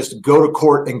cannot just go to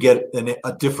court and get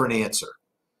a different answer.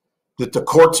 That the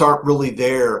courts aren't really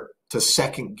there to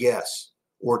second guess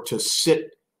or to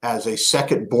sit as a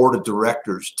second board of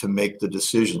directors to make the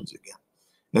decisions again.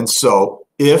 And so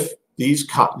if these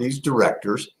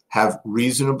directors have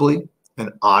reasonably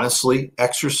and honestly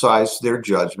exercised their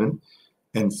judgment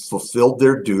and fulfilled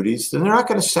their duties, then they're not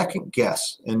going to second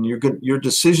guess, and your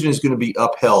decision is going to be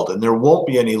upheld, and there won't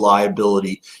be any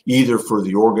liability either for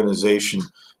the organization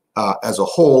as a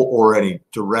whole or any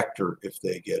director if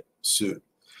they get sued.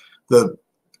 The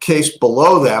case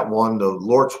below that one, the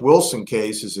Lorch-Wilson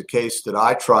case, is a case that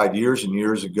I tried years and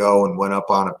years ago and went up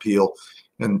on appeal,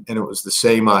 and it was the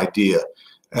same idea.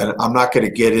 And I'm not going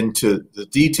to get into the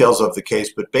details of the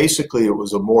case, but basically it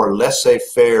was a more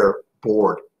laissez-faire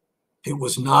board. It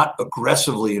was not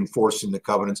aggressively enforcing the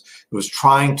covenants. It was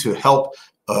trying to help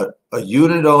a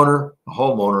unit owner, a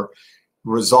homeowner,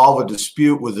 resolve a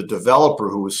dispute with a developer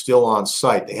who was still on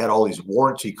site. They had all these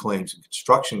warranty claims and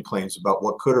construction claims about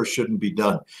what could or shouldn't be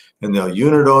done. And the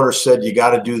unit owner said, you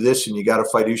got to do this and you got a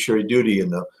fiduciary duty.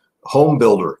 And the home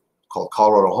builder, called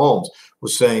Colorado Homes,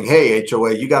 was saying, hey,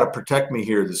 HOA, you got to protect me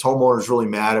here. This homeowner's really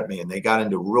mad at me. And they got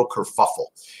into a real kerfuffle.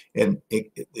 And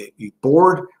the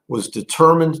board was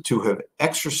determined to have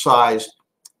exercised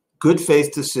good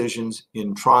faith decisions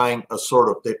in trying a sort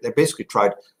of, they basically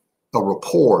tried a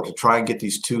rapport to try and get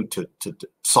these two to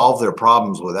solve their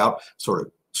problems without sort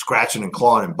of scratching and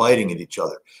clawing and biting at each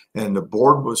other. And the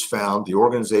board was found, the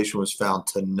organization was found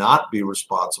to not be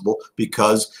responsible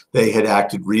because they had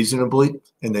acted reasonably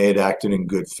and they had acted in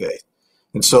good faith.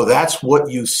 And so that's what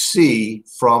you see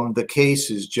from the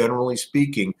cases, generally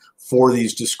speaking, for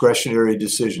these discretionary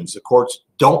decisions. The courts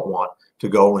don't want to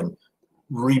go and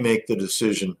remake the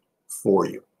decision for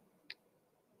you.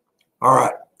 All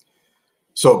right.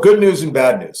 So good news and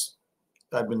bad news.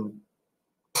 I've been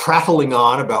prattling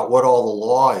on about what all the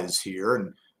law is here,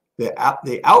 and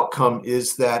the outcome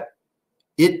is that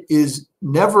it is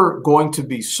never going to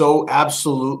be so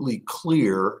absolutely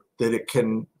clear that it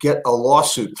can get a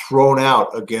lawsuit thrown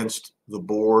out against the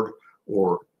board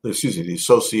or, excuse me, the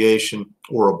association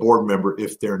or a board member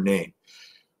if they're named.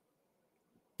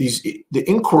 The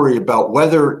inquiry about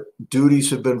whether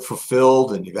duties have been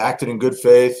fulfilled and you've acted in good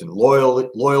faith and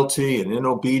loyalty and in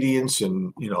obedience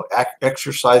and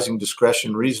exercising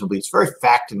discretion reasonably, it's very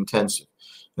fact intensive.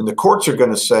 And the courts are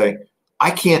going to say, I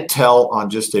can't tell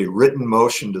on just a written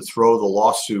motion to throw the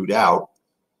lawsuit out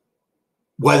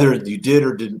whether you did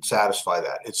or didn't satisfy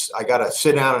that. I got to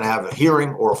sit down and have a hearing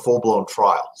or a full-blown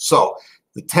trial. So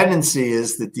the tendency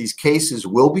is that these cases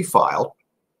will be filed.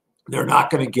 They're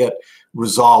not going to get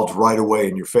resolved right away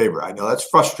in your favor. I know that's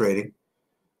frustrating,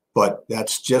 but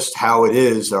that's just how it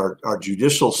is. Our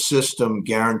judicial system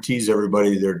guarantees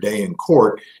everybody their day in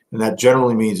court, and that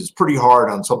generally means it's pretty hard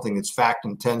on something that's fact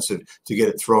intensive to get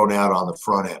it thrown out on the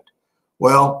front end.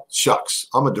 Well, shucks,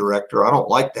 I'm a director. I don't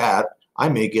like that. I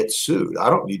may get sued. I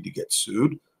don't need to get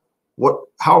sued.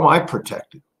 How am I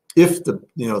protected if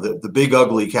the big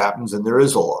ugly happens and there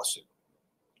is a lawsuit?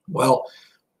 Well,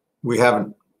 we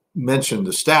haven't mentioned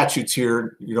the statutes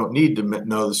here. You don't need to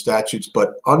know the statutes,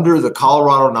 but under the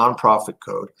Colorado Nonprofit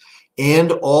Code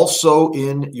and also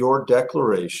in your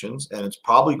declarations, and it's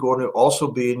probably going to also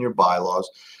be in your bylaws,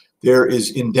 there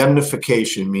is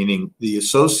indemnification, meaning the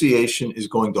association is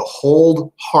going to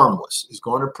hold harmless, is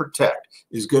going to protect,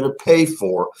 is going to pay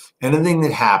for anything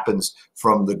that happens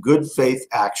from the good faith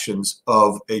actions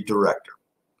of a director.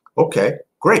 Okay,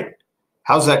 great.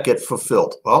 How's that get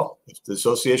fulfilled? Well, if the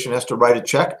association has to write a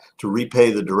check to repay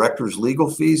the director's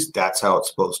legal fees, that's how it's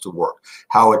supposed to work.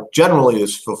 How it generally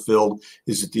is fulfilled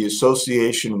is that the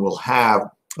association will have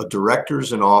a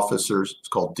directors and officers, it's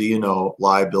called D&O,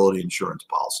 liability insurance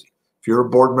policy. If you're a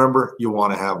board member, you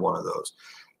want to have one of those.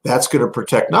 That's going to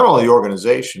protect not only the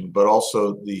organization, but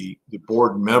also the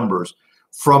board members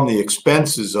from the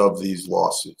expenses of these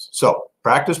lawsuits. So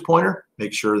practice pointer,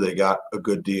 make sure they got a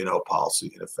good D&O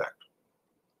policy in effect.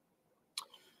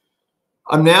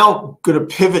 I'm now going to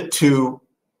pivot to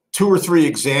 2 or 3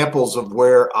 examples of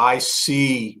where I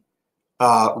see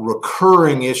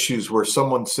recurring issues where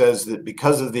someone says that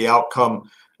because of the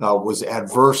outcome was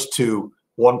adverse to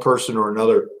one person or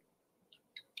another,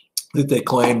 that they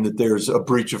claim that there's a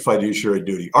breach of fiduciary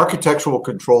duty. Architectural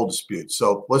control disputes.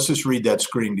 So let's just read that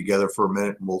screen together for a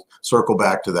minute and we'll circle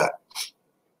back to that.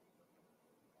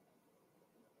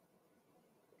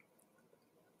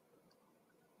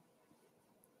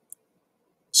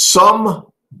 Some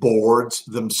boards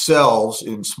themselves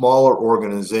in smaller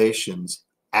organizations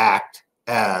act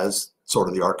as sort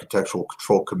of the Architectural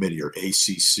Control Committee, or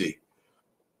ACC.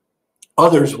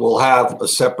 Others will have a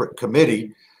separate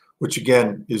committee, which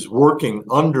again is working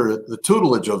under the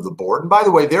tutelage of the board. And by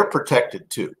the way, they're protected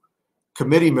too.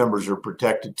 Committee members are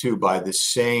protected too by this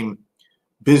same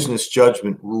business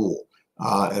judgment rule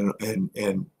and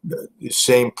the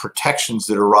same protections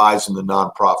that arise in the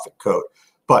nonprofit code.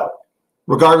 But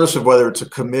regardless of whether it's a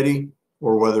committee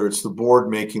or whether it's the board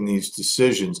making these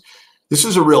decisions, this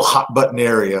is a real hot button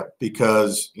area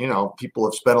because, you know, people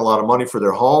have spent a lot of money for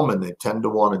their home and they tend to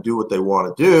want to do what they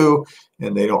want to do,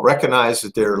 and they don't recognize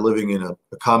that they're living in a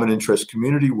common interest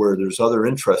community where there's other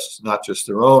interests, not just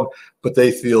their own, but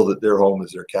they feel that their home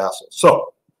is their castle.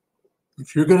 So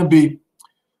if you're going to be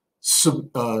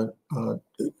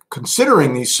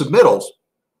considering these submittals,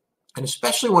 and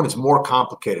especially when it's more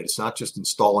complicated, it's not just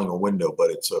installing a window,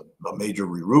 but it's a major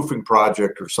re-roofing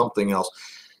project or something else,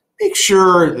 make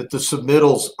sure that the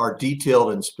submittals are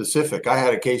detailed and specific. I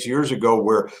had a case years ago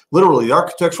where literally the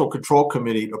Architectural Control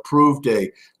Committee approved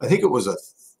I think it was a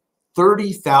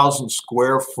 30,000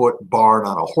 square foot barn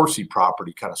on a horsey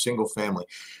property, kind of single family,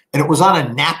 and it was on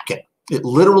a napkin. It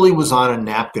literally was on a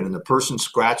napkin, and the person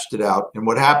scratched it out. And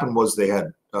what happened was they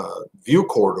had view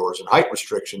corridors and height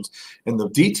restrictions, and the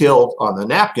detail on the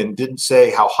napkin didn't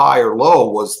say how high or low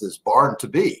was this barn to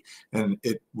be. And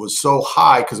it was so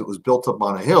high because it was built up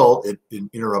on a hill, it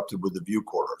interrupted with the view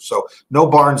corridor. So no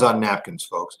barns on napkins,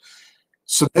 folks.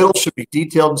 Submittals should be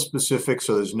detailed and specific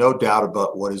so there's no doubt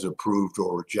about what is approved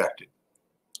or rejected.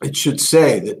 It should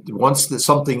say that once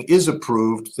something is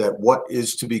approved, that what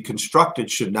is to be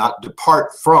constructed should not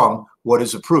depart from what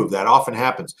is approved. That often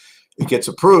happens. It gets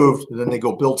approved, and then they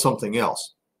go build something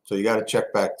else. So you got to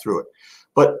check back through it.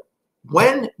 But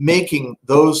when making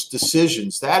those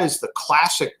decisions, that is the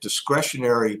classic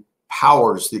discretionary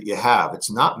powers that you have. It's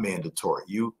not mandatory.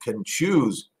 You can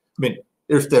choose. I mean,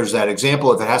 if there's that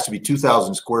example, if it has to be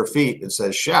 2,000 square feet, it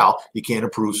says shall, you can't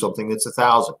approve something that's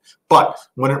 1,000. But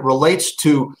when it relates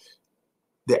to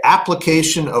the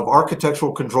application of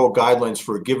architectural control guidelines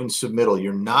for a given submittal,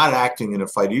 you're not acting in a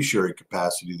fiduciary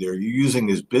capacity there. You're using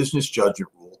this business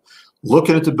judgment rule,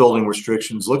 looking at the building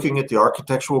restrictions, looking at the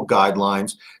architectural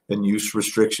guidelines and use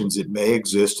restrictions that may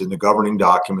exist in the governing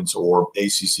documents or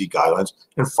ACC guidelines,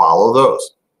 and follow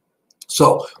those.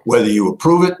 So whether you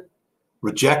approve it,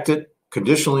 reject it,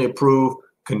 conditionally approve,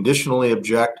 conditionally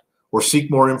object, or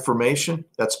seek more information,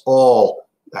 that's all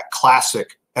that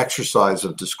classic exercise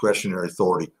of discretionary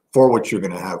authority for which you're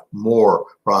going to have more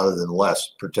rather than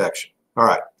less protection. All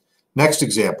right, next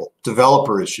example,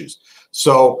 developer issues.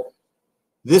 So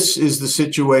this is the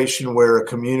situation where a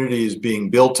community is being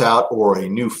built out, or a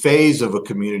new phase of a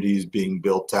community is being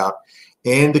built out,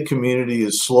 and the community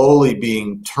is slowly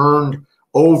being turned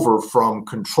over from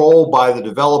control by the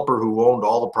developer who owned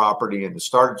all the property and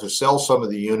started to sell some of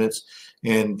the units.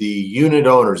 And the unit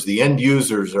owners, the end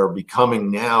users, are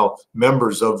becoming now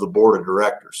members of the board of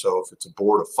directors. So if it's a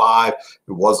board of 5,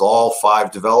 it was all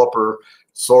 5 developer.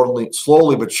 Slowly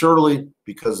but surely,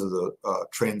 because of the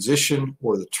transition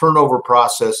or the turnover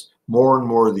process, more and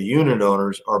more of the unit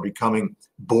owners are becoming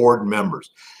board members.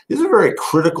 This is a very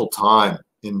critical time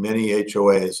in many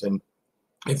HOAs. And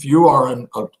if you are in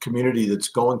a community that's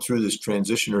going through this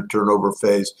transition or turnover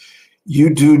phase,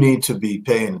 you do need to be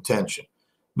paying attention.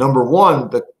 Number one,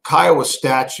 the Kiowa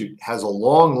statute has a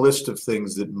long list of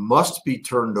things that must be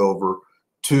turned over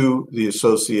to the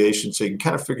association so you can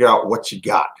kind of figure out what you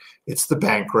got. It's the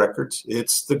bank records,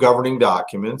 it's the governing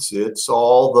documents, it's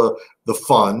all the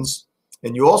funds.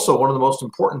 And you also, one of the most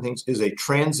important things is a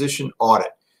transition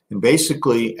audit. And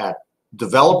basically at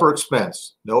developer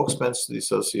expense, no expense to the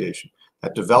association,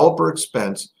 at developer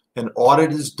expense, an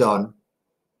audit is done,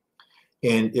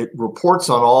 and it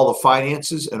reports on all the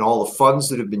finances and all the funds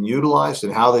that have been utilized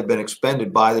and how they've been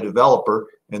expended by the developer,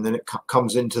 and then it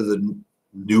comes into the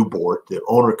new board, the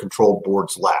owner-controlled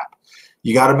board's lap.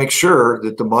 You got to make sure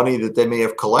that the money that they may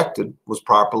have collected was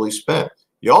properly spent.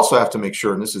 You also have to make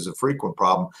sure, and this is a frequent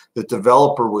problem, that the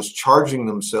developer was charging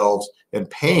themselves and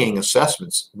paying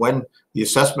assessments. When the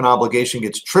assessment obligation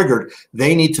gets triggered,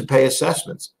 they need to pay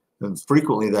assessments. And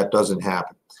frequently that doesn't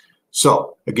happen.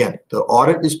 So again, the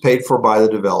audit is paid for by the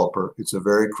developer. It's a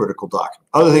very critical document.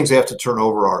 Other things they have to turn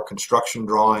over are construction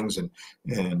drawings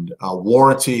and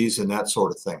warranties and that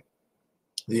sort of thing.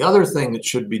 The other thing that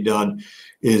should be done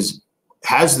is,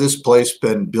 has this place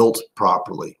been built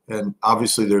properly? And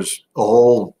obviously there's a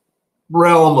whole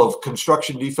realm of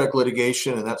construction defect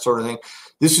litigation and that sort of thing.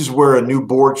 This is where a new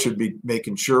board should be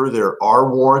making sure there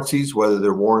are warranties, whether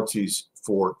they're warranties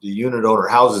for the unit owner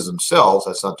houses themselves.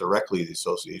 That's not directly the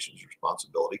association's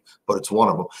responsibility, but it's one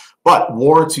of them. But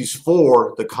warranties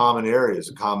for the common areas,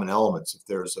 the common elements, if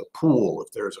there's a pool,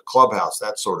 if there's a clubhouse,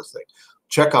 that sort of thing.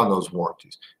 Check on those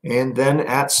warranties. And then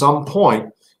at some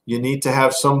point, you need to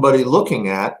have somebody looking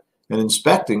at and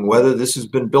inspecting whether this has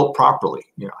been built properly.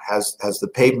 You know, has the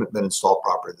pavement been installed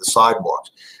properly, the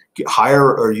sidewalks?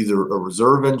 Hire or either a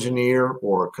reserve engineer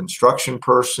or a construction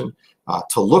person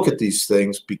to look at these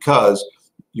things, because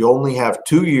you only have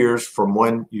 2 years from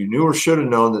when you knew or should have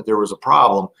known that there was a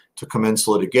problem to commence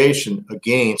litigation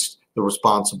against the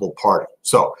responsible party.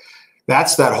 So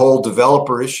that's that whole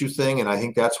developer issue thing, and I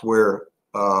think that's where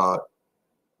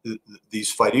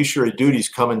these fiduciary duties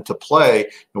come into play.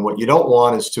 And what you don't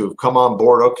want is to come on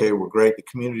board, okay, we're great, the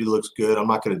community looks good, I'm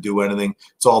not going to do anything,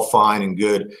 it's all fine and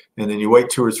good. And then you wait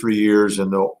 2 or 3 years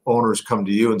and the owners come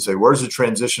to you and say, where's the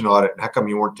transition audit, and how come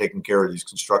you weren't taking care of these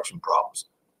construction problems?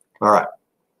 All right.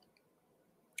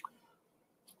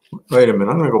 Wait a minute,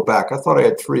 I'm going to go back. I thought I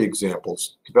had 3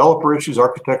 examples. Developer issues,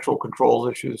 architectural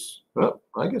controls issues. Well,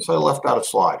 I guess I left out a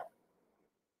slide.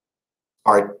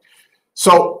 All right.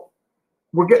 So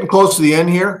we're getting close to the end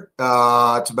here.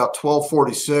 It's about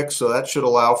 12:46, so that should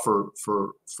allow for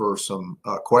some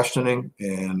questioning,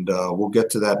 and we'll get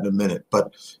to that in a minute.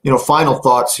 But, you know, final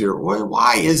thoughts here.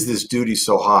 Why is this duty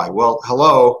so high? Well,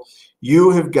 hello,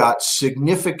 you have got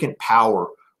significant power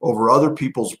over other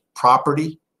people's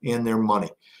property and their money.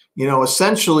 You know,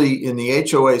 essentially in the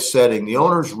HOA setting, the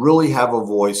owners really have a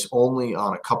voice only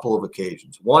on a couple of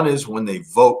occasions. One is when they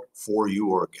vote for you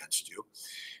or against you.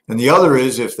 And the other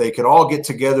is if they can all get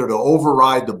together to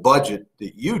override the budget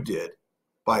that you did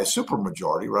by a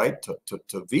supermajority, right,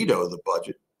 to veto the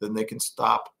budget, then they can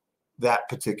stop that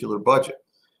particular budget.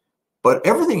 But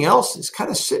everything else is kind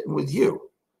of sitting with you.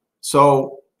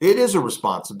 So it is a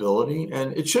responsibility,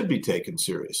 and it should be taken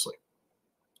seriously.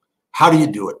 How do you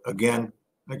do it? Again,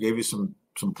 I gave you some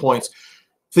points.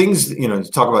 Things, you know,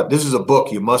 to talk about, this is a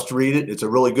book, you must read it. It's a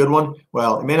really good one.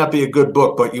 Well, it may not be a good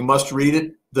book, but you must read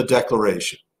it. The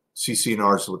Declaration.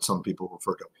 CC&R is what some people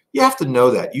refer to. You have to know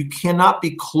that. You cannot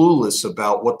be clueless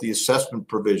about what the assessment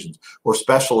provisions or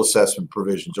special assessment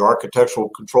provisions or architectural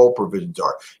control provisions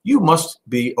are. You must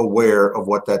be aware of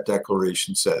what that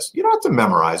declaration says. You don't have to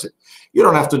memorize it. You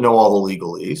don't have to know all the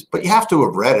legalese, but you have to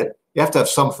have read it. You have to have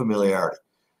some familiarity.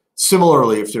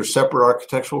 Similarly, if there's separate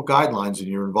architectural guidelines and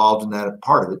you're involved in that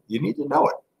part of it, you need to know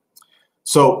it.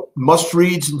 So must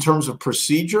reads in terms of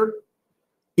procedure.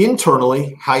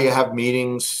 Internally, how you have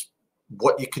meetings,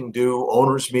 what you can do,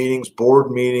 owners meetings,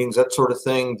 board meetings, that sort of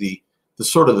thing. The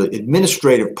sort of the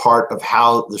administrative part of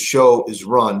how the show is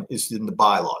run is in the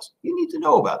bylaws. You need to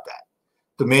know about that.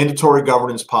 The mandatory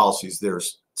governance policies,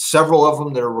 there's several of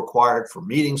them that are required for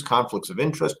meetings, conflicts of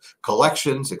interest,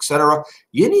 collections, etc.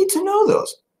 You need to know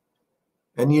those,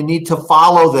 and you need to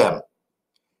follow them.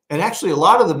 And actually, a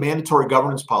lot of the mandatory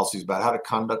governance policies about how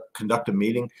to conduct a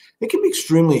meeting, it can be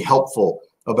extremely helpful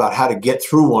about how to get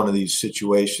through one of these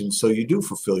situations so you do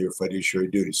fulfill your fiduciary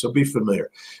duties. So be familiar.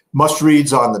 Must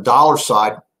reads on the dollar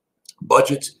side,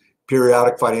 budgets,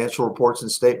 periodic financial reports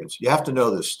and statements. You have to know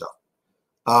this stuff.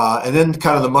 And then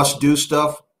kind of the must do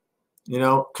stuff, you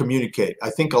know, communicate.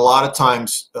 I think a lot of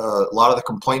times, a lot of the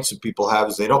complaints that people have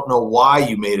is they don't know why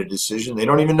you made a decision. They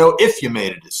don't even know if you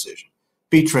made a decision.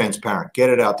 Be transparent,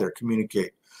 get it out there,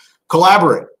 communicate.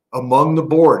 Collaborate among the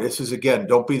board. This is, again,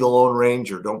 don't be the Lone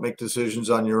Ranger. Don't make decisions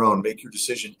on your own. Make your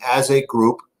decision as a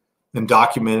group and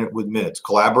document it with minutes.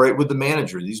 Collaborate with the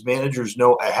manager. These managers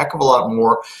know a heck of a lot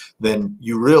more than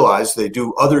you realize. They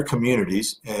do other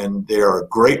communities, and they are a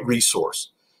great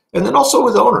resource. And then also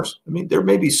with owners. I mean, there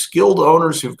may be skilled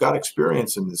owners who've got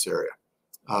experience in this area.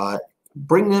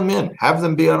 Bring them in. Have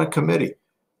them be on a committee.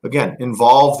 Again,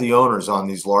 involve the owners on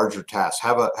these larger tasks.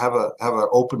 Have an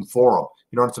open forum.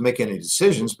 You don't have to make any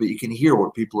decisions, but you can hear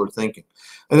what people are thinking.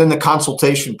 And then the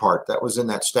consultation part, that was in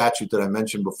that statute that I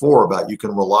mentioned before about you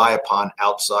can rely upon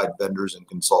outside vendors and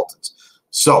consultants.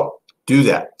 So do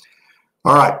that.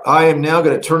 All right, I am now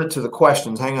going to turn it to the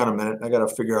questions. Hang on a minute. I got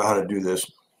to figure out how to do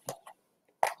this.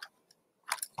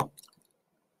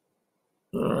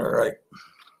 All right.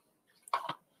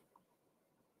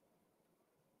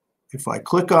 If I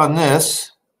click on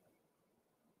this,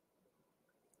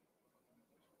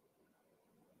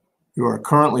 you are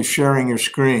currently sharing your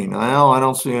screen. Well, I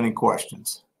don't see any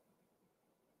questions.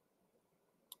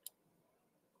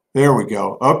 There we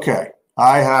go. Okay,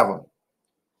 I have them.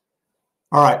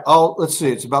 All right. Oh, let's see.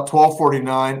 It's about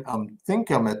 12:49. I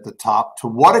think I'm at the top. To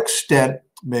what extent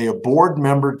may a board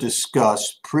member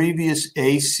discuss previous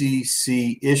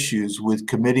ACC issues with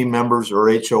committee members or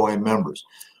HOA members?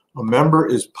 A member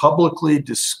is publicly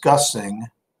discussing.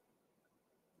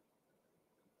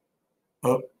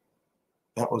 Oh,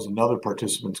 that was another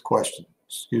participant's question.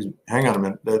 Excuse me. Hang on a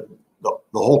minute.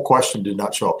 The whole question did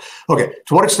not show up. Okay.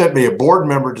 To what extent may a board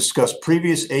member discuss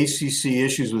previous ACC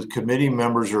issues with committee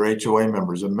members or HOA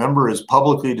members? A member is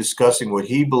publicly discussing what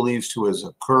he believes to have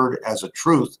occurred as a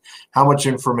truth. How much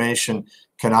information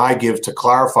can I give to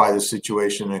clarify the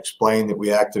situation and explain that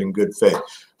we acted in good faith?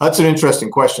 That's an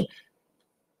interesting question.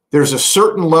 There's a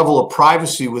certain level of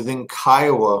privacy within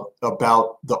Kiowa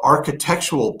about the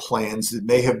architectural plans that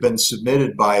may have been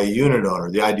submitted by a unit owner.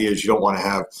 The idea is you don't want to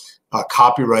have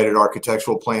copyrighted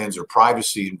architectural plans or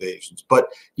privacy invasions. But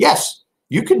yes,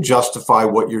 you can justify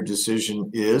what your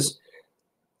decision is.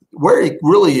 Where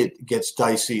it gets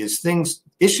dicey is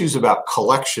issues about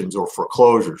collections or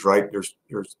foreclosures, right? There's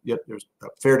a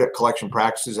Fair Debt Collection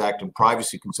Practices Act and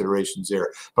privacy considerations there.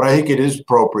 But I think it is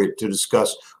appropriate to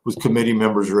discuss with committee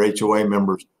members or HOA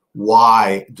members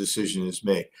why a decision is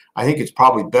made. I think it's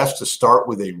probably best to start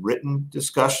with a written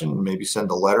discussion and maybe send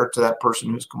a letter to that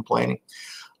person who's complaining.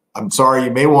 I'm sorry,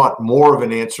 you may want more of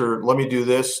an answer. Let me do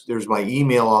this. There's my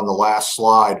email on the last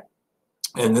slide.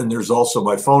 And then there's also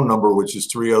my phone number, which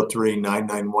is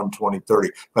 303-991-2030.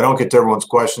 If I don't get to everyone's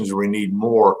questions or we need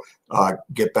more,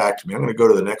 get back to me. I'm going to go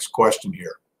to the next question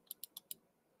here.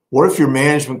 What if your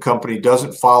management company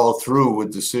doesn't follow through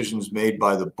with decisions made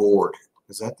by the board?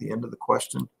 Is that the end of the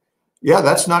question? Yeah,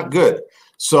 that's not good.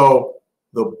 So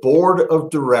the board of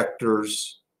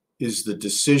directors is the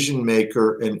decision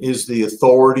maker and is the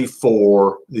authority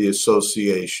for the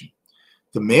association.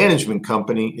 The management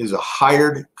company is a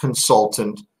hired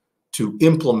consultant to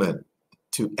implement,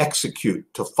 to execute,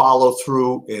 to follow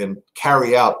through and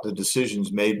carry out the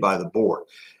decisions made by the board.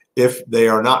 If they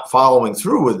are not following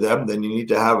through with them, then you need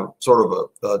to have sort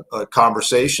of a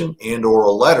conversation and or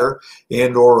a letter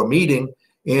and or a meeting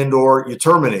and or you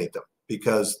terminate them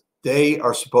because they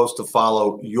are supposed to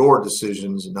follow your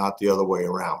decisions and not the other way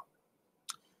around.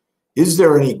 Is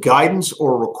there any guidance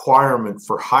or requirement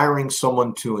for hiring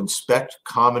someone to inspect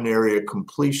common area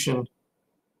completion?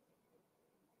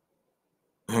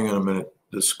 Hang on a minute.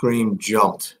 The screen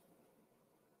jumped.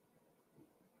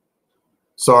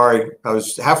 Sorry, I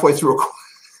was halfway through a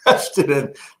question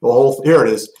and here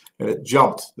it is, and it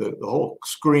jumped. The whole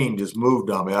screen just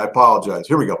moved on me. I apologize.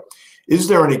 Here we go. Is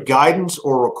there any guidance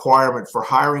or requirement for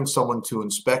hiring someone to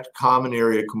inspect common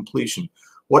area completion?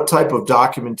 What type of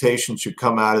documentation should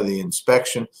come out of the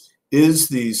inspection? Is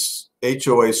the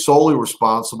HOA solely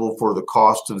responsible for the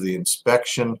cost of the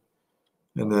inspection?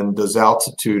 And then does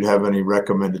Altitude have any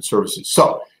recommended services?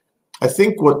 So I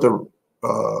think what the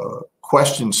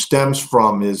question stems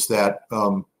from is that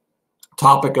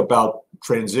topic about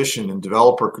transition and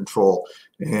developer control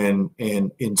and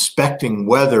inspecting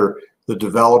whether the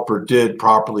developer did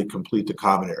properly complete the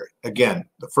common area. Again,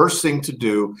 the first thing to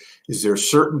do is there are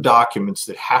certain documents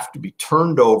that have to be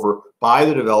turned over by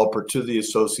the developer to the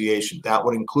association. That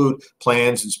would include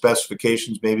plans and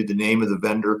specifications, maybe the name of the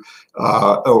vendor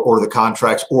or the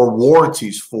contracts or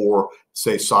warranties for,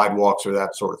 say, sidewalks or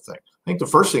that sort of thing. I think the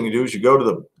first thing you do is you go to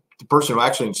the person who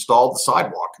actually installed the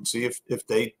sidewalk and see if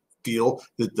they feel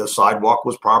that the sidewalk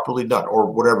was properly done or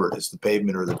whatever it is, the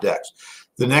pavement or the decks.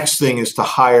 The next thing is to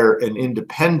hire an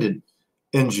independent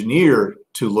engineer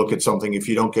to look at something if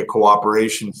you don't get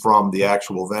cooperation from the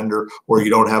actual vendor or you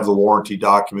don't have the warranty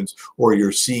documents or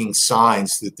you're seeing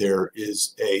signs that there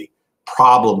is a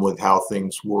problem with how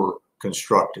things were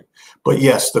constructed. But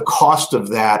yes, the cost of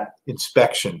that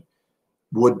inspection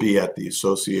would be at the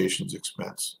association's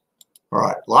expense. All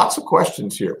right, lots of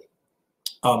questions here.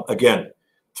 Again,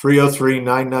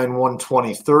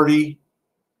 303-991-2030.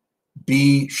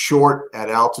 Be short at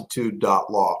altitude.law.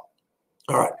 All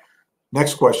right.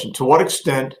 Next question. To what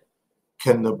extent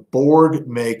can the board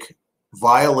make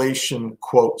violation,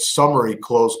 quote, summary,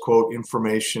 close quote,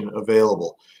 information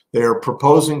available? They are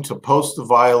proposing to post the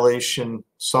violation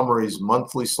summaries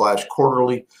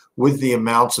monthly/quarterly with the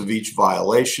amounts of each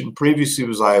violation. Previously,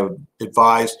 as I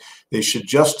advised, they should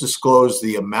just disclose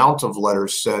the amount of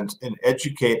letters sent and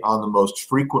educate on the most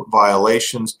frequent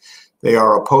violations. They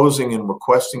are opposing and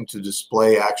requesting to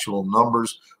display actual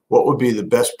numbers. What would be the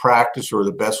best practice or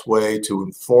the best way to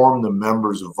inform the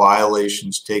members of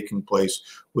violations taking place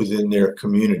within their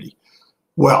community?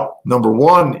 Well, number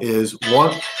one is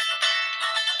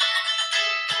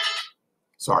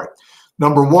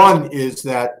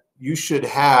that you should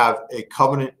have a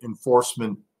covenant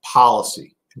enforcement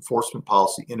policy. enforcement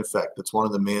policy in effect. That's one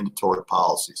of the mandatory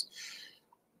policies.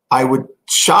 I would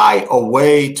shy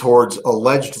away towards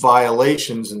alleged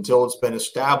violations until it's been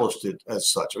established as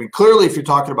such. I mean, clearly, if you're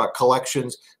talking about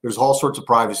collections, there's all sorts of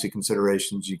privacy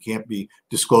considerations. You can't be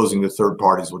disclosing to third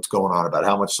parties what's going on about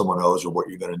how much someone owes or what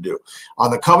you're going to do. On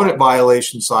the covenant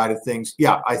violation side of things,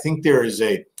 yeah, I think there is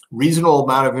a reasonable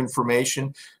amount of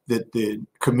information that the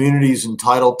community is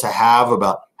entitled to have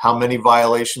about how many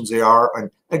violations they are. And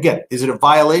again, is it a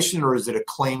violation or is it a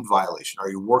claimed violation? Are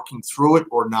you working through it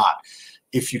or not?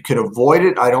 If you can avoid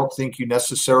it, I don't think you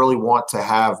necessarily want to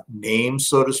have names,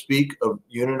 so to speak, of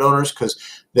unit owners, because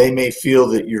they may feel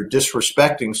that you're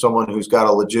disrespecting someone who's got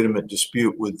a legitimate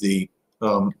dispute with the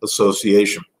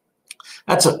association.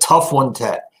 That's a tough one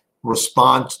to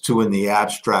respond to in the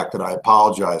abstract, and I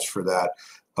apologize for that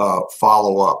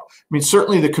follow-up. I mean,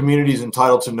 certainly the community is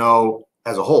entitled to know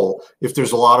as a whole if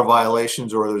there's a lot of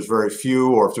violations or there's very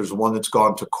few, or if there's one that's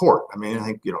gone to court. I mean, I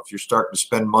think, you know, if you're starting to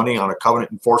spend money on a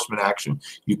covenant enforcement action,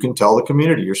 you can tell the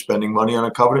community you're spending money on a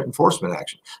covenant enforcement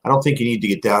action. I don't think you need to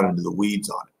get down into the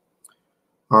weeds on it.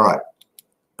 All right.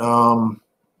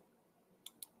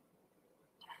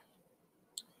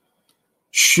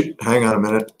 Hang on a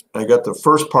minute. I got the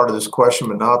first part of this question,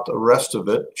 but not the rest of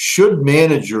it. Should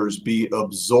managers be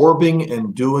absorbing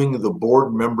and doing the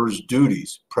board members'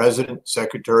 duties, president,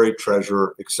 secretary,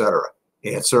 treasurer, etc.?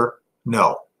 Answer,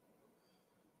 no.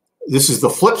 This is the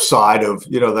flip side of,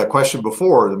 you know, that question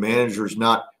before, the manager's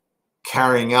not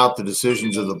carrying out the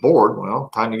decisions of the board. Well,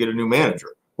 time to get a new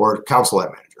manager or counsel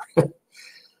that manager.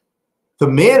 The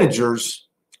managers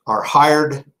are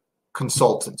hired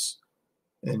consultants.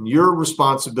 And your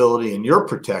responsibility and your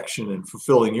protection and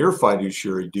fulfilling your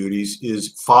fiduciary duties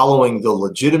is following the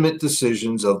legitimate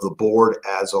decisions of the board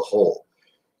as a whole.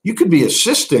 You could be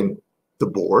assisting the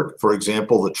board. For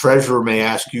example, the treasurer may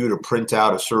ask you to print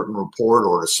out a certain report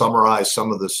or to summarize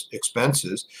some of the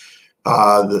expenses.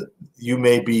 You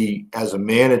may be, as a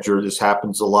manager, this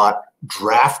happens a lot,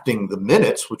 drafting the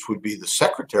minutes, which would be the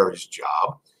secretary's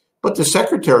job. But the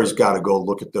secretary's got to go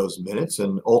look at those minutes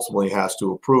and ultimately has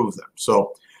to approve them.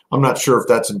 So I'm not sure if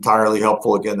that's entirely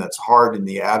helpful. Again, that's hard in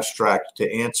the abstract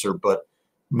to answer, but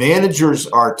managers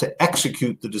are to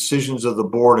execute the decisions of the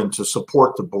board and to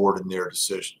support the board in their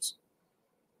decisions.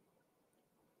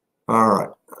 All right,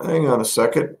 hang on a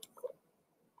second.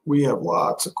 We have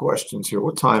lots of questions here.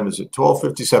 What time is it?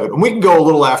 12:57. And we can go a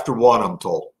little after 1, I'm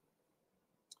told.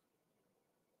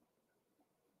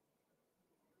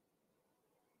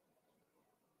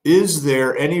 Is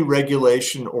there any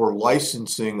regulation or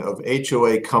licensing of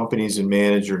HOA companies and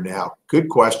manager now? Good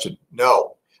question.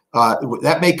 No.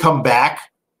 That may come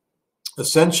back.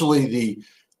 Essentially,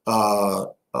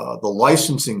 the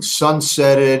licensing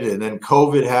sunsetted, and then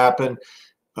COVID happened.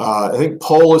 I think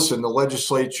Polis and the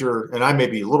legislature, and I may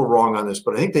be a little wrong on this,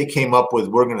 but I think they came up with,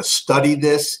 we're going to study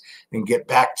this and get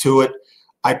back to it.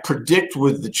 I predict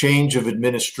with the change of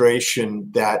administration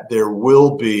that there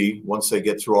will be, once they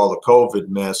get through all the COVID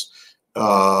mess,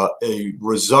 a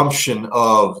resumption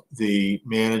of the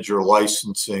manager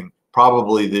licensing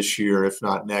probably this year, if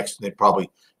not next. And they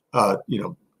probably,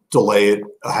 delay it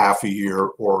a half a year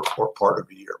or part of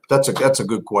a year. But that's a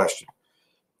good question.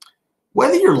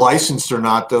 Whether you're licensed or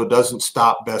not, though, doesn't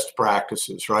stop best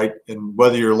practices, right? And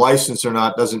whether you're licensed or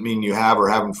not doesn't mean you have or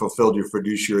haven't fulfilled your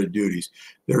fiduciary duties.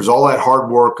 There's all that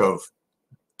hard work of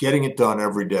getting it done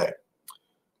every day.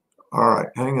 All right,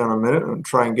 hang on a minute. I'm going to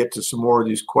try and get to some more of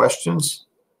these questions.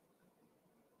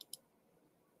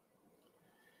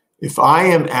 If I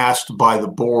am asked by the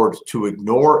board to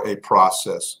ignore a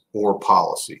process or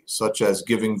policy, such as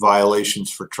giving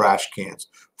violations for trash cans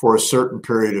for a certain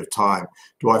period of time,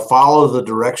 do I follow the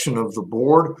direction of the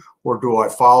board, or do I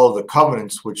follow the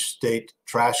covenants which state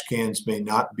trash cans may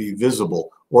not be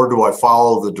visible, or do I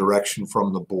follow the direction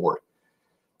from the board?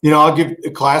 You know, I'll give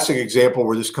a classic example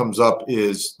where this comes up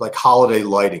is like holiday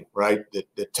lighting, right?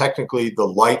 That technically the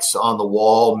lights on the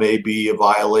wall may be a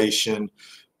violation,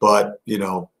 but, you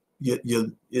know,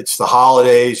 it's the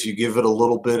holidays, you give it a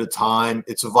little bit of time.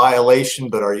 It's a violation,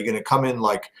 but are you going to come in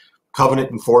like covenant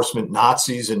enforcement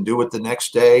Nazis and do it the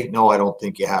next day? No, I don't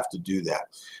think you have to do that.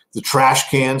 The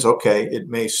trash cans, okay, it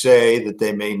may say that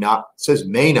they may not, it says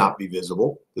may not be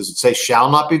visible. Does it say shall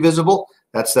not be visible?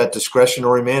 That's that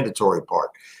discretionary mandatory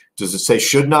part. Does it say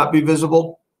should not be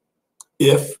visible?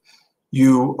 If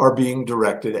you are being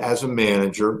directed as a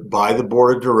manager by the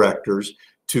board of directors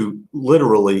to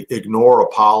literally ignore a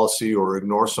policy or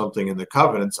ignore something in the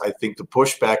covenants, I think the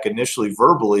pushback initially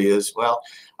verbally is, well,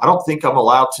 I don't think I'm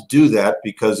allowed to do that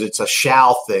because it's a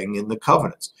shall thing in the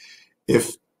covenants.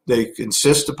 If they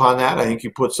insist upon that, I think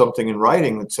you put something in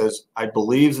writing that says, I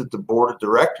believe that the board of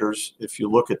directors, if you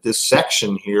look at this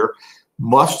section here,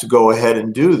 must go ahead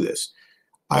and do this.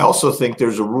 I also think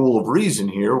there's a rule of reason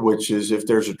here, which is if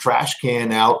there's a trash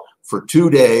can out for 2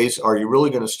 days, are you really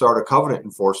going to start a covenant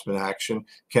enforcement action?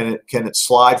 Can it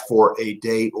slide for a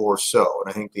day or so? And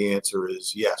I think the answer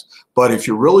is yes. But if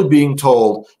you're really being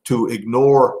told to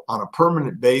ignore on a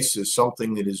permanent basis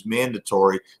something that is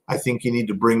mandatory, I think you need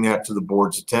to bring that to the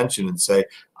board's attention and say,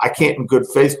 I can't in good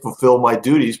faith fulfill my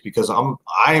duties because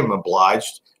I am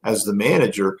obliged as the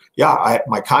manager. Yeah,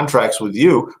 my contract's with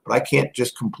you, but I can't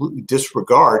just completely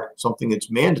disregard something that's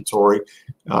mandatory.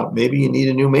 Maybe you need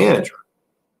a new manager.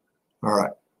 All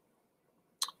right.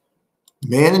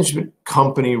 Management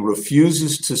company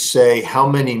refuses to say how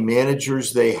many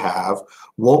managers they have,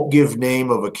 won't give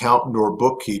name of accountant or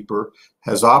bookkeeper,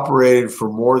 has operated for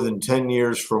more than 10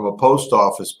 years from a post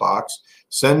office box,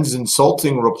 sends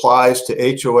insulting replies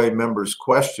to HOA members'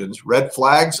 questions. Red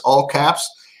flags, all caps.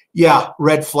 Yeah,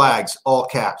 red flags, all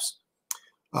caps.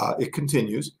 It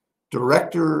continues.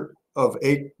 Directors of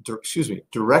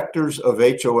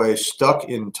HOA stuck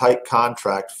in tight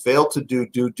contract fail to do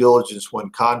due diligence when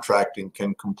contracting.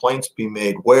 Can complaints be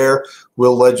made? Where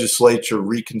will legislature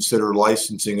reconsider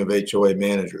licensing of HOA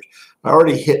managers? I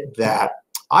already hit that.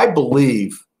 I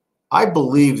believe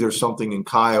there's something in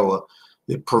Kiowa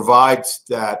that provides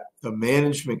that a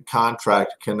management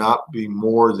contract cannot be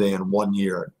more than 1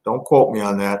 year. Don't quote me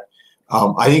on that.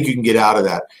 I think you can get out of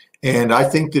that. And I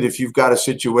think that if you've got a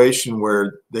situation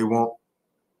where they won't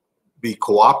be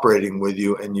cooperating with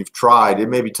you and you've tried, it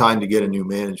may be time to get a new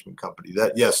management company.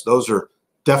 Yes, those are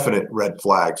definite red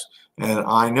flags. And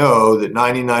I know that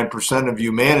 99% of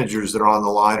you managers that are on the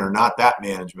line are not that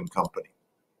management company.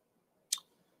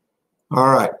 All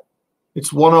right.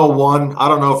 It's 1:01. I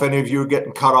don't know if any of you are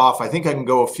getting cut off. I think I can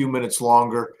go a few minutes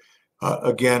longer.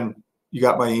 Again, you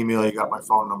got my email, you got my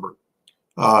phone number.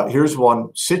 Here's one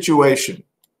situation.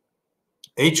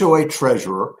 HOA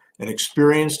treasurer, an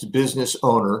experienced business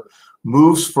owner,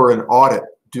 moves for an audit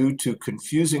due to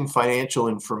confusing financial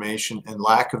information and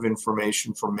lack of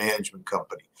information from management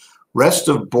company. Rest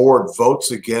of board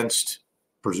votes against,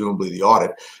 presumably the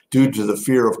audit, due to the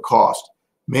fear of cost.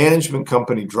 Management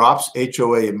company drops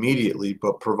HOA immediately,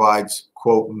 but provides,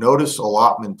 quote, notice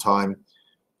allotment time.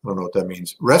 I don't know what that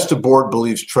means. Rest of board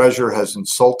believes treasurer has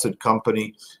insulted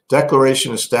company.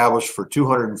 Declaration established for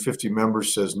 250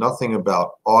 members says nothing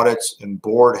about audits, and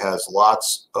board has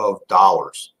lots of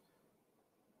dollars.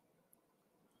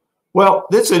 Well,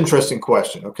 that's an interesting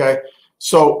question, okay?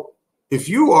 So if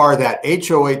you are that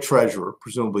HOA treasurer,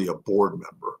 presumably a board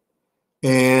member,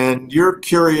 and you're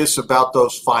curious about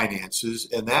those finances,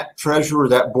 and that treasurer,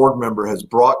 that board member has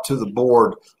brought to the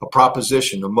board a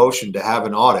proposition, a motion to have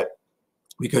an audit,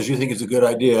 because you think it's a good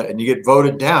idea and you get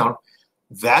voted down,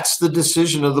 that's the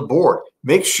decision of the board.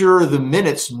 Make sure the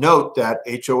minutes note that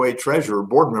HOA treasurer,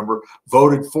 board member,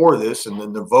 voted for this and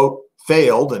then the vote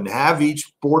failed, and have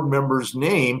each board member's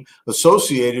name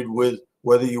associated with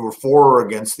whether you were for or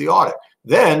against the audit.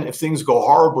 Then if things go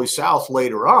horribly south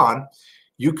later on,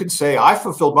 you can say, I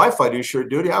fulfilled my fiduciary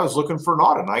duty. I was looking for an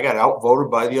audit and I got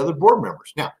outvoted by the other board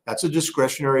members. Now, that's a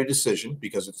discretionary decision,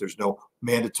 because if there's no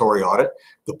mandatory audit,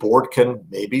 the board can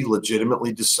maybe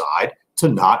legitimately decide to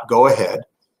not go ahead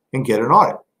and get an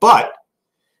audit. But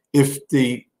if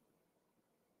the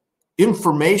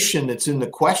information that's in the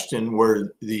question,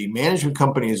 where the management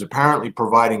company is apparently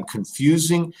providing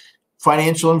confusing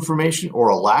financial information or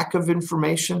a lack of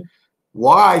information,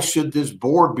 why should this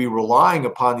board be relying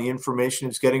upon the information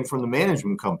it's getting from the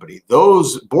management company?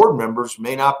 Those board members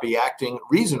may not be acting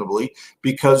reasonably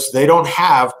because they don't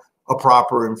have a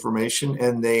proper information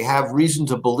and they have reason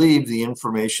to believe the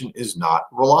information is not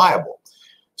reliable.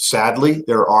 Sadly,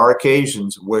 there are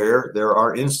occasions where there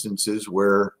are instances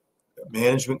where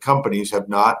management companies have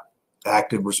not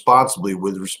acted responsibly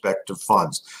with respect to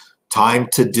funds. Time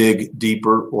to dig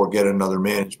deeper or get another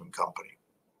management company.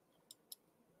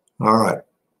 All right.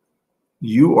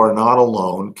 You are not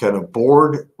alone. Can a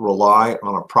board rely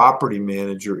on a property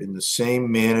manager in the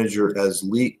same manner, as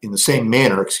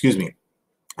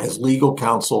legal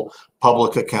counsel,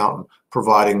 public accountant,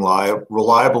 providing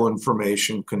reliable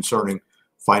information concerning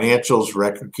financials,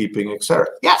 record keeping, etc.?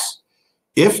 Yes.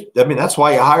 That's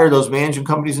why you hire those management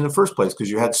companies in the first place, because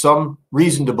you had some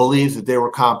reason to believe that they were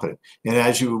competent. And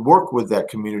as you work with that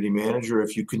community manager,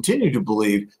 if you continue to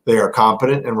believe they are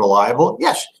competent and reliable,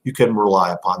 yes, you can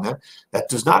rely upon them. That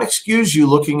does not excuse you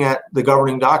looking at the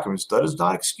governing documents. That does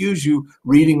not excuse you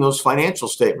reading those financial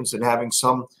statements and having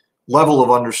some level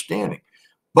of understanding.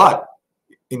 But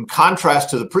in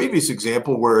contrast to the previous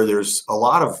example, where there's a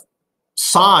lot of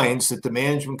signs that the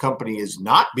management company is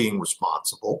not being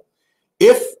responsible.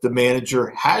 If the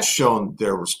manager has shown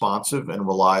they're responsive and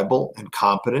reliable and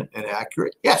competent and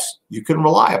accurate, yes, you can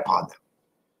rely upon them.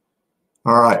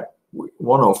 All right,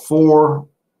 104.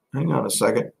 Hang on a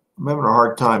second. I'm having a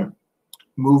hard time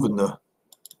moving the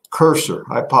cursor.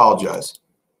 I apologize.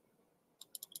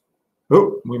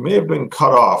 Oh, we may have been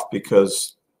cut off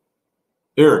because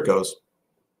there it goes.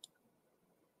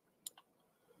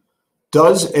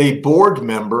 Does a board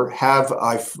member have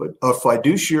a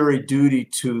fiduciary duty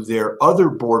to their other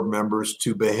board members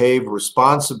to behave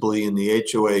responsibly in the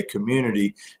HOA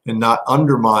community and not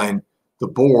undermine the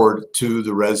board to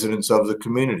the residents of the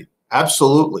community?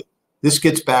 Absolutely. This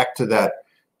gets back to that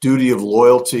duty of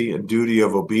loyalty and duty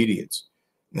of obedience.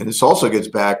 And this also gets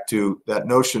back to that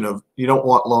notion of you don't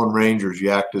want lone rangers, you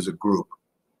act as a group.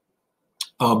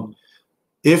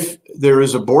 If there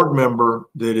is a board member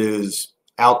that is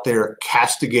out there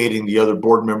castigating the other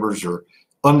board members or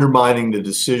undermining the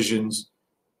decisions,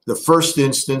 the first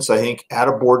instance, I think, at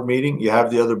a board meeting, you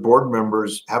have the other board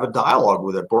members have a dialogue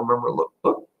with that board member.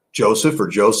 Look, Joseph or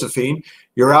Josephine,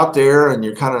 you're out there and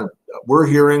you're we're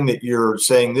hearing that you're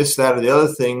saying this, that, or the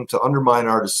other thing to undermine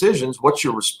our decisions. What's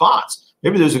your response?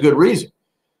 Maybe there's a good reason.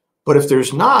 But if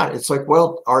there's not, it's like,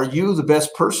 well, are you the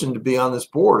best person to be on this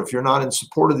board? If you're not in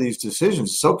support of these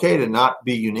decisions, it's okay to not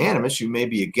be unanimous. You may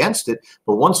be against it.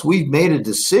 But once we've made a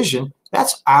decision,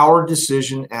 that's our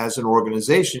decision as an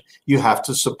organization. You have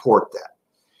to support that.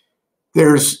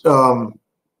 There's one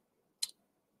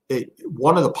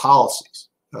of the policies,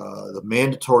 the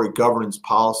mandatory governance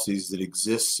policies that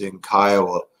exists in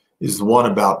Kiowa is the one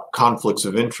about conflicts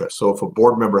of interest. So if a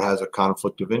board member has a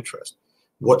conflict of interest,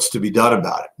 what's to be done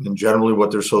about it? And generally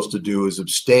what they're supposed to do is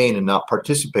abstain and not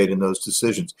participate in those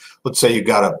decisions. Let's say you've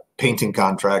got a painting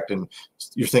contract and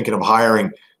you're thinking of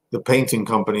hiring the painting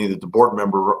company that the board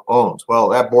member owns. Well,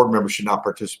 that board member should not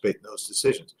participate in those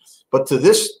decisions. But to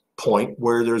this point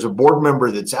where there's a board member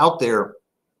that's out there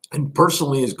and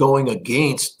personally is going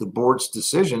against the board's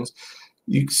decisions,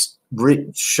 you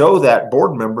show that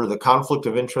board member the conflict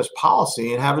of interest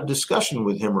policy and have a discussion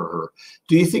with him or her.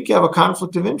 Do you think you have a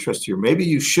conflict of interest here? Maybe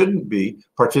you shouldn't be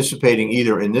participating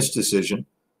either in this decision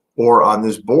or on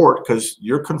this board because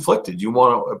you're conflicted. You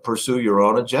want to pursue your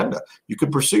own agenda. You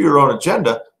could pursue your own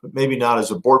agenda, but maybe not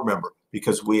as a board member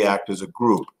because we act as a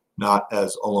group, not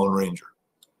as a lone ranger.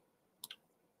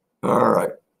 All right.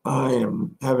 I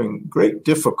am having great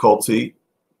difficulty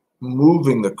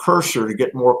moving the cursor to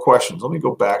get more questions. Let me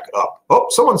go back up. Oh,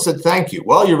 someone said thank you.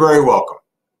 Well, you're very welcome.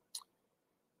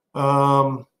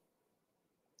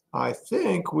 I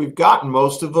think we've gotten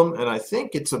most of them, and I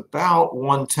think it's about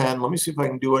 1:10. Let me see if I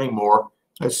can do any more.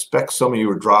 I suspect some of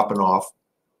you are dropping off.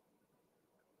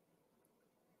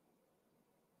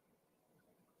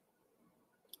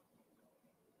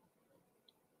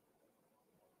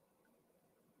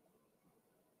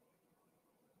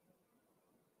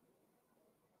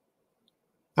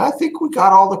 I think we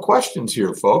got all the questions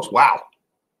here, folks. Wow.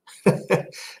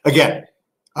 Again,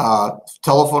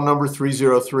 telephone number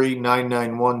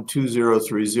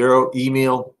 303-991-2030.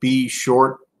 Email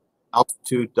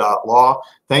bshort@altitude.law.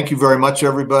 Thank you very much,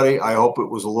 everybody. I hope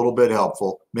it was a little bit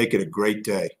helpful. Make it a great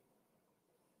day.